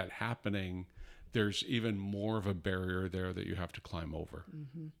see that happening, there's even more of a barrier there that you have to climb over,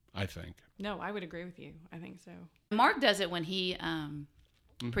 I think. No, I would agree with you. I think so. Mark does it when he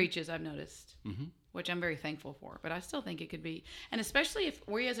preaches, I've noticed, which I'm very thankful for. But I still think it could be, and especially if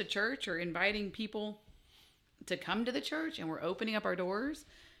we as a church are inviting people to come to the church and we're opening up our doors,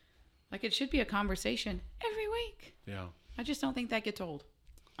 like it should be a conversation every week. Yeah. I just don't think that gets old.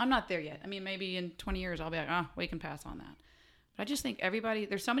 I'm not there yet. I mean, maybe in 20 years I'll be like, we can pass on that. But I just think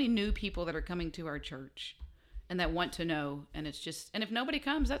there's so many new people that are coming to our church and that want to know, and it's just, and if nobody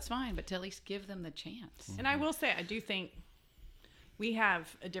comes, that's fine, but to at least give them the chance. And I will say, I do think we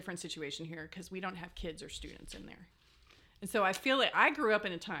have a different situation here because we don't have kids or students in there. And so I feel like I grew up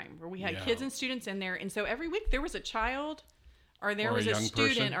in a time where we had kids and students in there, and so every week there was a child or there was a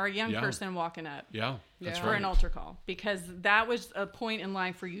student or a young person walking up that's for right. an altar call, because that was a point in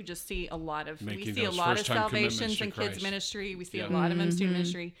life where you just see a lot of, we see a lot of salvations in kids ministry. We see a lot of them in student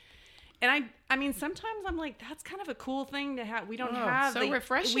ministry. And I mean, sometimes I'm like, that's kind of a cool thing to have. We don't have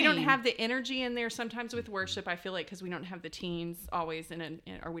refreshing. We don't have the energy in there sometimes with worship. I feel like because we don't have the teens always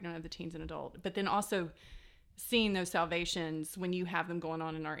or we don't have the teens and adult. But then also seeing those salvations when you have them going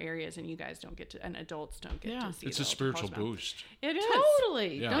on in our areas and you guys don't get to, and adults don't get to see. It's a spiritual boost. It is.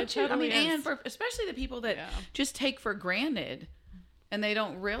 Totally. Yeah. Don't you? Totally I mean, is. and for especially the people that just take for granted. And they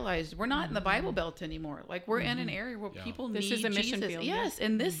don't realize we're not in the Bible Belt anymore. Like we're in an area where people need Jesus. This is a mission field. Yes,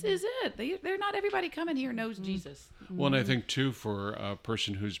 and this is it. They're not everybody coming here knows Jesus. Well, and I think too, for a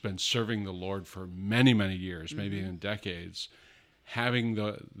person who's been serving the Lord for many, many years, maybe in decades, having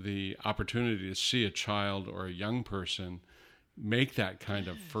the opportunity to see a child or a young person make that kind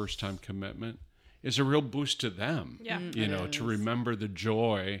of first-time commitment is a real boost to them. Yeah. To remember the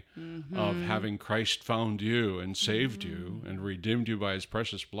joy of having Christ found you and saved you and redeemed you by his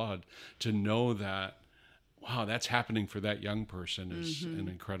precious blood, to know that, wow, that's happening for that young person is an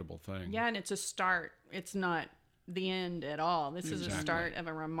incredible thing. Yeah, and it's a start. It's not the end at all. This is a start of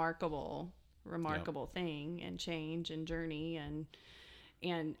a remarkable thing and change and journey.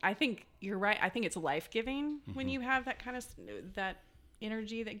 And I think you're right. I think it's life-giving when you have that kind of, that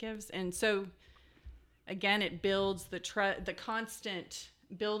energy that gives. And so, again, it builds the constant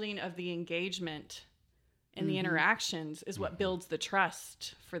building of the engagement and the interactions is what builds the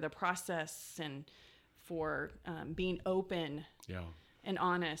trust for the process and for being open and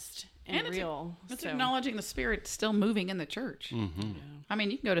honest and real. It's acknowledging the Spirit still moving in the church. I mean,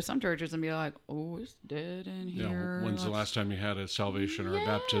 you can go to some churches and be like, oh, it's dead in here. When's the last time you had a salvation or a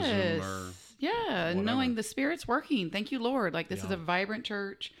baptism or whatever. Knowing the Spirit's working. Thank you, Lord. Like, this is a vibrant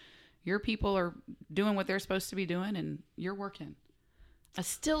church. Your people are doing what they're supposed to be doing, and you're working. I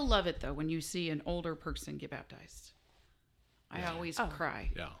still love it, though, when you see an older person get baptized. I always cry.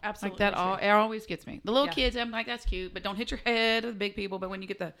 Yeah. Absolutely. Like that, it always gets me. The little kids, I'm like, that's cute, but don't hit your head with the big people. But when you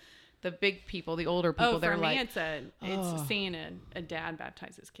get the the big people, the older people, they're for me, like, it's seeing a dad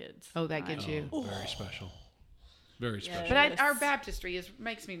baptize his kids. oh, that gets you. Very special. Very special. But our baptistry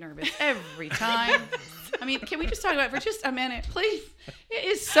makes me nervous every time. I mean, can we just talk about it for just a minute, please? It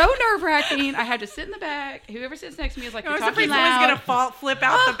is so nerve-wracking. I have to sit in the back. Whoever sits next to me is like, you're talking loud. Someone's going to flip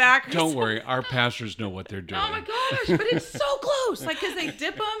out the back. Don't worry. Our pastors know what they're doing. Oh my gosh, but it's so close. Like, because they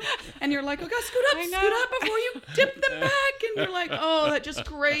dip them, and you're like, oh, God, scoot up before you dip them back. And you're like, oh, that just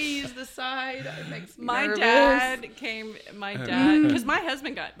grazed the side. It makes me nervous. My dad, because my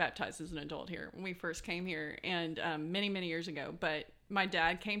husband got baptized as an adult here when we first came here, and many, many years ago. But my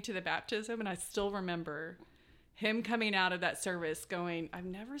dad came to the baptism, and I still remember him coming out of that service going, I've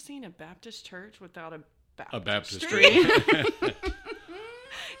never seen a Baptist church without a baptistry.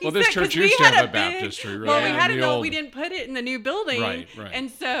 Well, this church used to have a baptistry, right? Well, we had it, we didn't put it in the new building. Right. And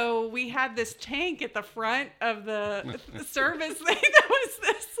so we had this tank at the front of the service thing that was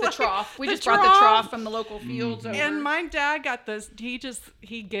this. The trough. We just brought the trough from the local fields over. And my dad got this,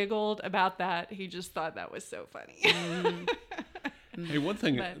 he giggled about that. He just thought that was so funny. Hey, one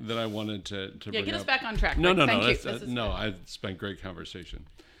thing that I wanted to bring up. Get us back on track. No. Thank you. No, it's been great conversation.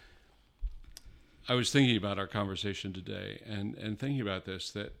 I was thinking about our conversation today and thinking about this,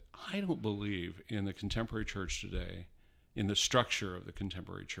 that I don't believe in the contemporary church today, in the structure of the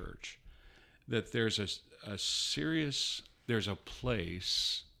contemporary church, that there's there's a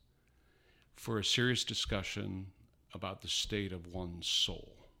place for a serious discussion about the state of one's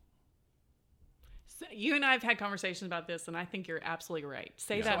soul. So you and I have had conversations about this, and I think you're absolutely right.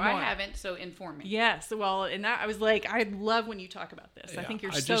 Say that so more. I haven't, so inform me. Yes, well, and that I was like, I love when you talk about this. I think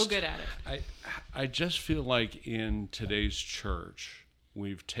you're so good at it. I just feel like in today's church,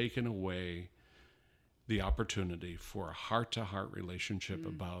 we've taken away the opportunity for a heart-to-heart relationship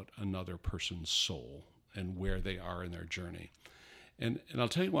about another person's soul and where they are in their journey. And I'll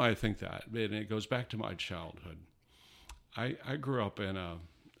tell you why I think that. And it goes back to my childhood. I grew up in a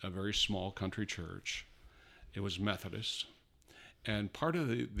very small country church. It was Methodist. And part of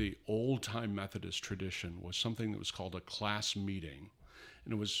the old-time Methodist tradition was something that was called a class meeting.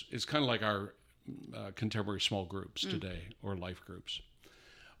 And it's kind of like our contemporary small groups today, or life groups.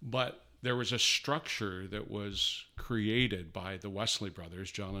 But there was a structure that was created by the Wesley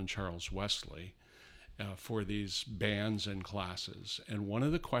brothers, John and Charles Wesley, for these bands and classes. And one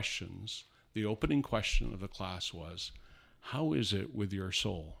of the questions, the opening question of the class was, how is it with your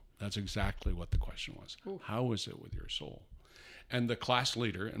soul? That's exactly what the question was. Ooh. How is it with your soul? And the class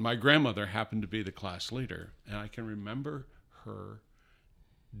leader, and my grandmother happened to be the class leader, and I can remember her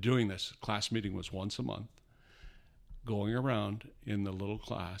doing this. Class meeting was once a month, going around in the little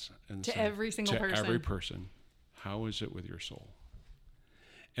class and to saying, every single person. every person, how is it with your soul?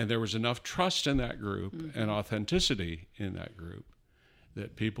 And there was enough trust in that group and authenticity in that group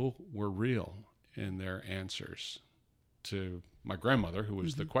that people were real in their answers to my grandmother, who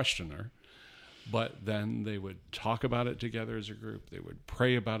was the questioner. But then they would talk about it together as a group. They would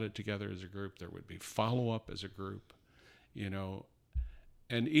pray about it together as a group. There would be follow-up as a group,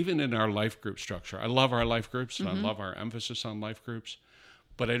 And even in our life group structure, I love our life groups, and I love our emphasis on life groups.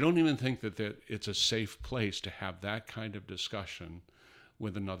 But I don't even think that it's a safe place to have that kind of discussion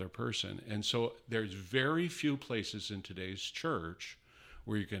with another person. And so there's very few places in today's church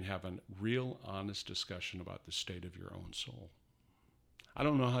where you can have a real honest discussion about the state of your own soul. I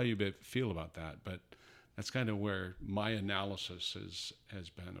don't know how you feel about that, but that's kind of where my analysis has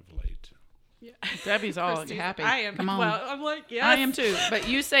been of late. Yeah. Debbie's all Christy, happy. I am. Come on. Well, I'm like, yes. I am too, but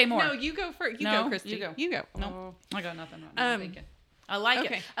you say more. No, you go first. You go, Christy. You go. No, I got nothing right now. I'm thinking. I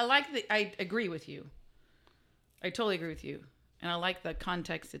like it. I agree with you. I totally agree with you. And I like the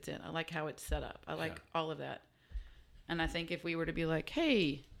context it's in. I like how it's set up. I like all of that. And I think if we were to be like,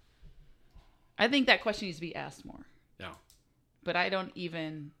 hey, I think that question needs to be asked more. Yeah. But I don't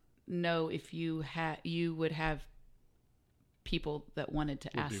even know if you would have people that wanted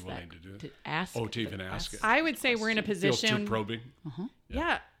to ask that. To even ask it. I would say we're in a position. Feels too probing.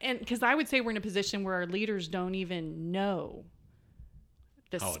 Yeah. And because I would say we're in a position where our leaders don't even know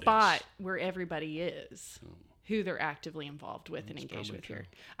the spot where everybody is, who they're actively involved with and engaged with here.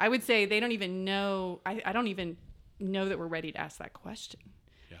 I would say they don't even know. I don't even know that we're ready to ask that question.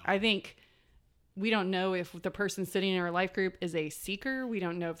 Yeah. I think we don't know if the person sitting in our life group is a seeker. We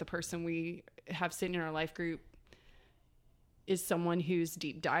don't know if the person we have sitting in our life group is someone who's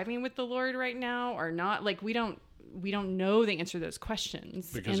deep diving with the Lord right now or not. Like we don't know the answer to those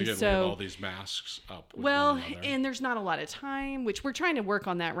questions. Because again, we have all these masks up. And there's not a lot of time, which we're trying to work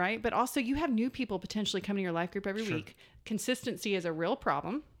on that, right? But also you have new people potentially coming to your life group every week. Consistency is a real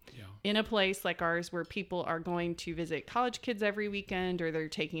problem. in a place like ours where people are going to visit college kids every weekend, or they're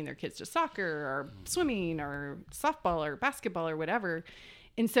taking their kids to soccer or swimming or softball or basketball or whatever.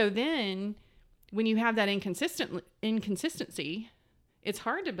 And so then when you have that inconsistency, it's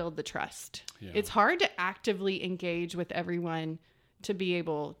hard to build the trust. Yeah. It's hard to actively engage with everyone to be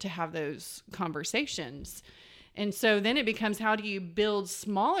able to have those conversations. And so then it becomes, how do you build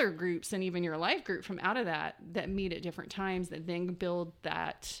smaller groups and even your life group from out of that meet at different times, that then build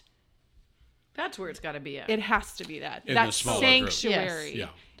that. That's where it's got to be at. It has to be that. In that Yes. sanctuary. Yeah.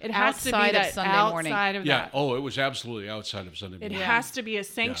 It has Outside to be that of Sunday morning. outside of Yeah. that. Oh, it was absolutely outside of Sunday morning. It has to be a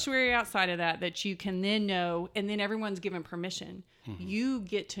sanctuary outside of that you can then know, and then everyone's given permission. Mm-hmm. You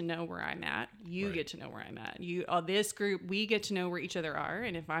get to know where I'm at. You get to know where I'm at. This group, we get to know where each other are.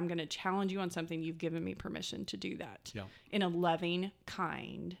 And if I'm going to challenge you on something, you've given me permission to do that in a loving,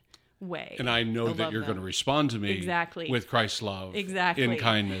 kind way. And I know that you're going to respond to me with Christ's love, in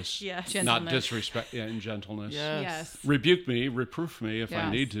kindness, not disrespect, in gentleness. Yes. Rebuke me, reproof me if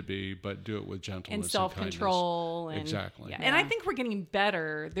I need to be, but do it with gentleness and self-control. And exactly. Yeah. And I think we're getting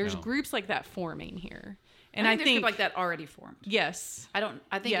better. There's groups like that forming here. And I think there's people like that already formed. Yes. I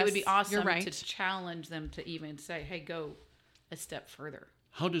think it would be awesome right. to challenge them to even say, hey, go a step further.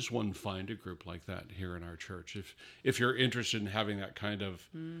 How does one find a group like that here in our church? If you're interested in having that kind of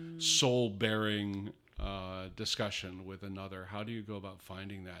soul-bearing discussion with another, how do you go about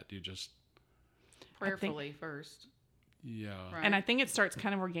finding that? Do you just prayerfully first? Yeah. Right. And I think it starts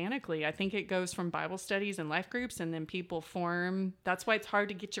kind of organically. I think it goes from Bible studies and life groups, and then people form. That's why it's hard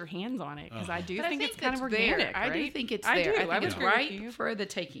to get your hands on it, because I think it's kind of organic. I do think it's there. I think it's right for the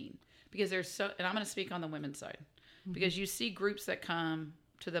taking, because there's and I'm going to speak on the women's side, because you see groups that come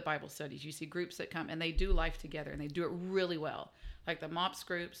to the Bible studies. You see groups that come and they do life together, and they do it really well. Like the MOPS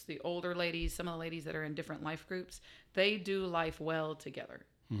groups, the older ladies, some of the ladies that are in different life groups, they do life well together.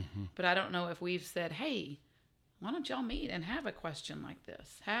 Mm-hmm. But I don't know if we've said, hey, why don't y'all meet and have a question like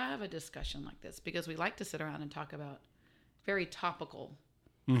this? Have a discussion like this? Because we like to sit around and talk about very topical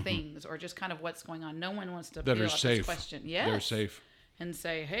things, or just kind of what's going on. No one wants to that feel are like safe. This question. Yes. They're safe. And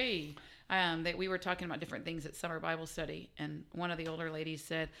say, hey, that we were talking about different things at summer Bible study, and one of the older ladies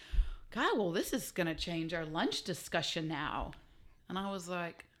said, God, well, this is going to change our lunch discussion now. And I was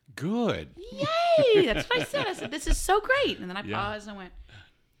like, good. Yay! That's what I said. I said, this is so great. And then I paused and went,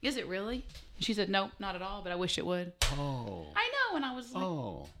 is it really? And she said, no, not at all, but I wish it would. Oh. I know. And I was like,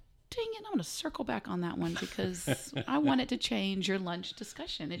 dang it, I'm going to circle back on that one, because I want it to change your lunch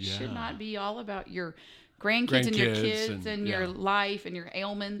discussion. It should not be all about your grandkids and your kids and your life and your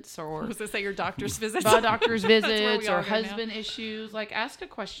ailments, or was this at your doctor's visits? Doctor's visits or husband issues. Like, ask a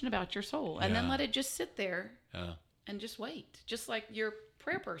question about your soul, and then let it just sit there and just wait. Just like your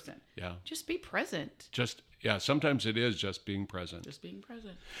prayer person. Yeah. Just be present. Sometimes it is just being present. Just being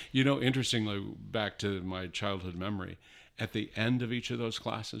present. You know, interestingly, back to my childhood memory, at the end of each of those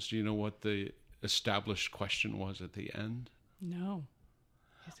classes, do you know what the established question was at the end? No.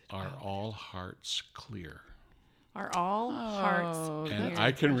 Are all hearts clear? Are all hearts clear? And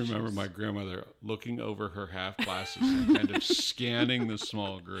I can remember my grandmother looking over her half glasses and kind of scanning the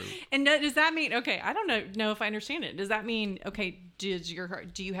small group. And does that mean, okay, I don't know if I understand it. Does that mean, okay, do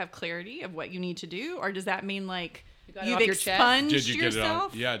you have clarity of what you need to do? Or does that mean like you've expunged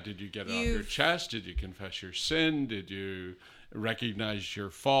yourself? Did you get it off your chest? Did you confess your sin? Did you recognize your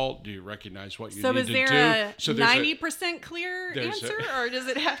fault? Do you recognize what you need to do? So is there a 90% clear answer, or does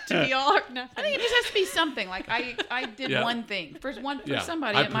it have to be all or nothing? I think it just has to be something. Like I did one thing for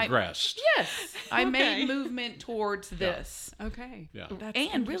somebody. I progressed. Yes, I made movement towards this. Okay. Yeah.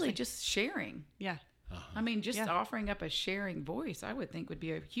 And really just sharing. Yeah. I mean, just offering up a sharing voice, I would think would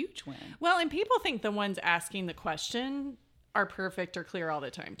be a huge win. Well, and people think the ones asking the question are perfect or clear all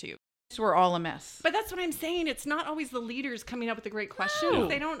the time too. We're all a mess. But that's what I'm saying. It's not always the leaders coming up with the great questions. No.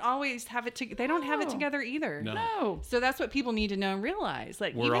 They don't always have it. They don't have it together either. No. So that's what people need to know and realize.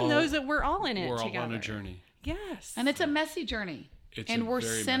 Like those that we're all in it together. We're all on a journey. Yes. And it's a messy journey. And we're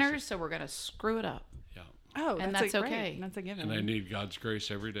sinners, messy. So we're going to screw it up. Yeah. Oh, and that's okay. That's a given. And I need God's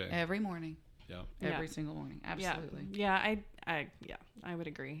grace every day. Every morning. Yeah. Every single morning. Absolutely. Yeah. I would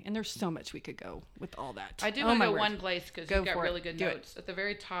agree. And there's so much we could go with all that. I do want to go one place, because you've got really good notes. It. At the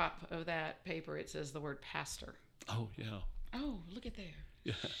very top of that paper, it says the word pastor. Oh, yeah. Oh, look at there.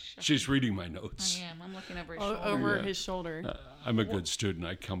 Yeah. She's reading my notes. I am. I'm looking over his shoulder. Over his shoulder. I'm a good student.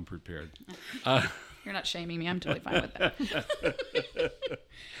 I come prepared. You're not shaming me. I'm totally fine with that.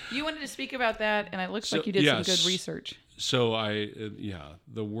 You wanted to speak about that, and it looks like you did some good research. So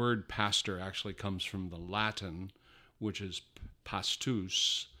the word pastor actually comes from the Latin, which is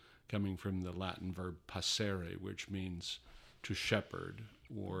pastus, coming from the Latin verb passere, which means to shepherd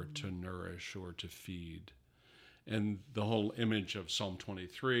or to nourish or to feed. And the whole image of Psalm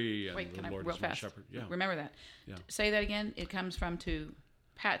 23 and Wait, the can I Lord real is my fast? shepherd. Yeah. Remember that. Yeah. Say that again. It comes from to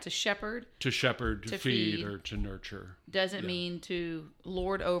shepherd. To shepherd, to To feed, feed. or to nurture. Doesn't Yeah. mean to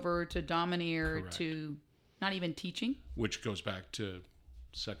lord over, to domineer, Correct. to not even teaching. Which goes back to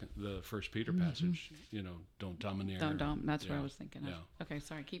the First Peter passage. Don't domineer. Don't. That's what I Yeah. was thinking of. Yeah. Okay,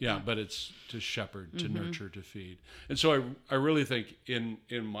 sorry. Keep Yeah, going. but it's to shepherd, to nurture, to feed. And so I really think in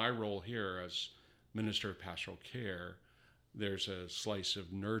my role here as Minister of Pastoral Care, there's a slice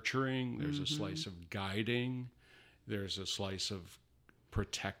of nurturing, there's a slice of guiding, there's a slice of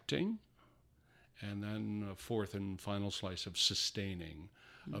protecting, and then a fourth and final slice of sustaining,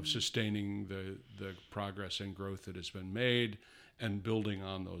 the progress and growth that has been made and building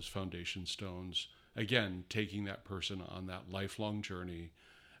on those foundation stones. Again, taking that person on that lifelong journey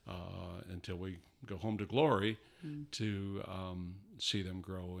until we go home to glory to see them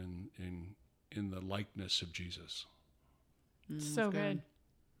grow in the likeness of Jesus. So good.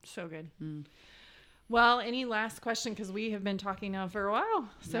 So good. Well, any last question? Because we have been talking now for a while.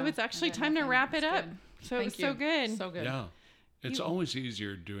 So No, it's actually I got time to nothing. wrap it That's up. good. So it was Thank so you. good. So good. Yeah. It's always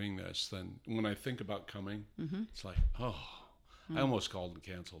easier doing this than when I think about coming. It's like, I almost called and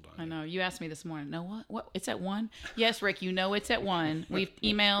canceled on I you. know. You asked me this morning. No, what? It's at 1? Yes, Rick, it's at 1. We've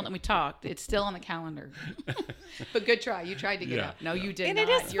emailed and we talked. It's still on the calendar. But good try. You tried to get Yeah, up. No, yeah. you did And not.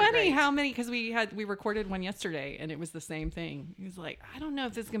 it is You're funny great. how many, because we recorded one yesterday and it was the same thing. He was like, I don't know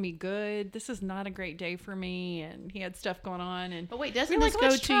if this is going to be good. This is not a great day for me. And he had stuff going on. And But wait, doesn't we're this like, go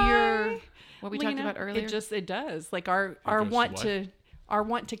 "Let's to try." your what we Well, talked about earlier? It does. Like our goes to want what? to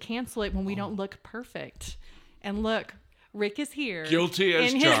want to cancel it when we don't look perfect. And look, Rick is here. Guilty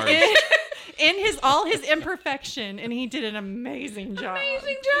as in charged. His all his imperfection, and he did an amazing job.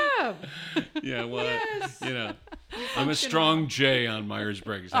 Amazing job. Yeah, well, I'm a strong J on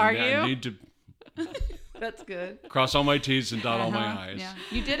Myers-Briggs. Are I you? need to That's good. cross all my T's and dot all my I's. Yeah,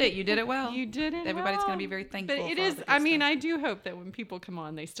 you did it. You did it well. You did it. Everybody's well. going to be very thankful. But it for all is. the good I mean, stuff. I do hope that when people come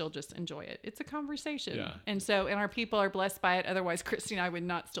on, they still just enjoy it. It's a conversation, Yeah. and our people are blessed by it. Otherwise, Christy and I would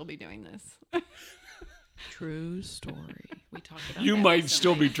not still be doing this. True story. We talked about You that might recently.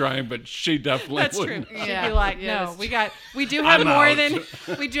 still be trying, but she definitely That's true. wouldn't. She'd Yeah. be like, Yes. no, we do have I'm more out.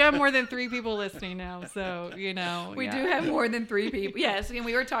 than we do have more than 3 people listening now. So We yeah. do have more than 3 people. Yes, and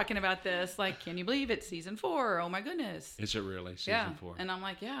we were talking about this. Like, can you believe it's season 4? Oh my goodness. Is it really season 4? And I'm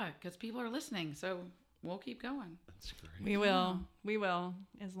like, yeah, because people are listening, so we'll keep going. That's great. We will,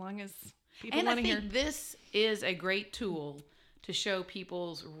 as long as people And I want to think hear. this is a great tool to show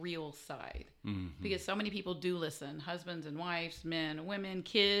people's real side. Because so many people do listen, husbands and wives, men and women,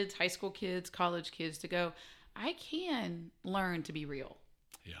 kids, high school kids, college kids, to go, I can learn to be real.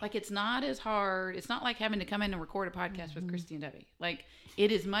 Yeah. Like, it's not as hard. It's not like having to come in and record a podcast with Christy and Debbie. Like,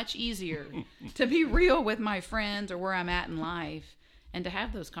 it is much easier to be real with my friends or where I'm at in life and to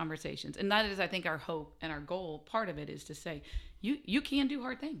have those conversations. And that is, I think, our hope and our goal. Part of it is to say, you can do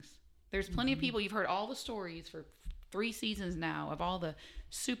hard things. There's plenty of people. You've heard all the stories for 3 seasons now of all the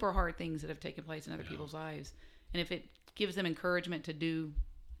super hard things that have taken place in other people's lives. And if it gives them encouragement to do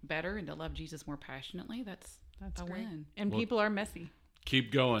better and to love Jesus more passionately, that's a great. win. And people are messy.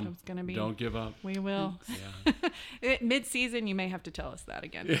 Keep going. It's gonna be- Don't give up. We will. Yeah. Mid-season, you may have to tell us that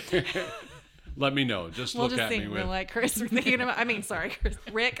again. Let me know. Just We'll look just at see. me We're with. like, Chris, we're thinking about. I mean, sorry, Chris,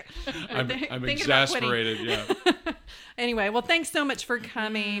 Rick. I'm thinking about quitting. exasperated. Yeah. Anyway, well, thanks so much for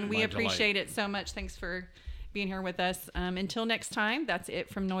coming. We My appreciate it so much. Thanks for being here with us. Until next time, that's it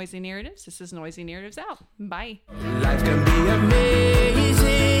from Noisy Narratives. This is Noisy Narratives out. Bye. Life can be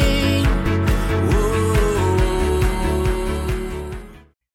amazing.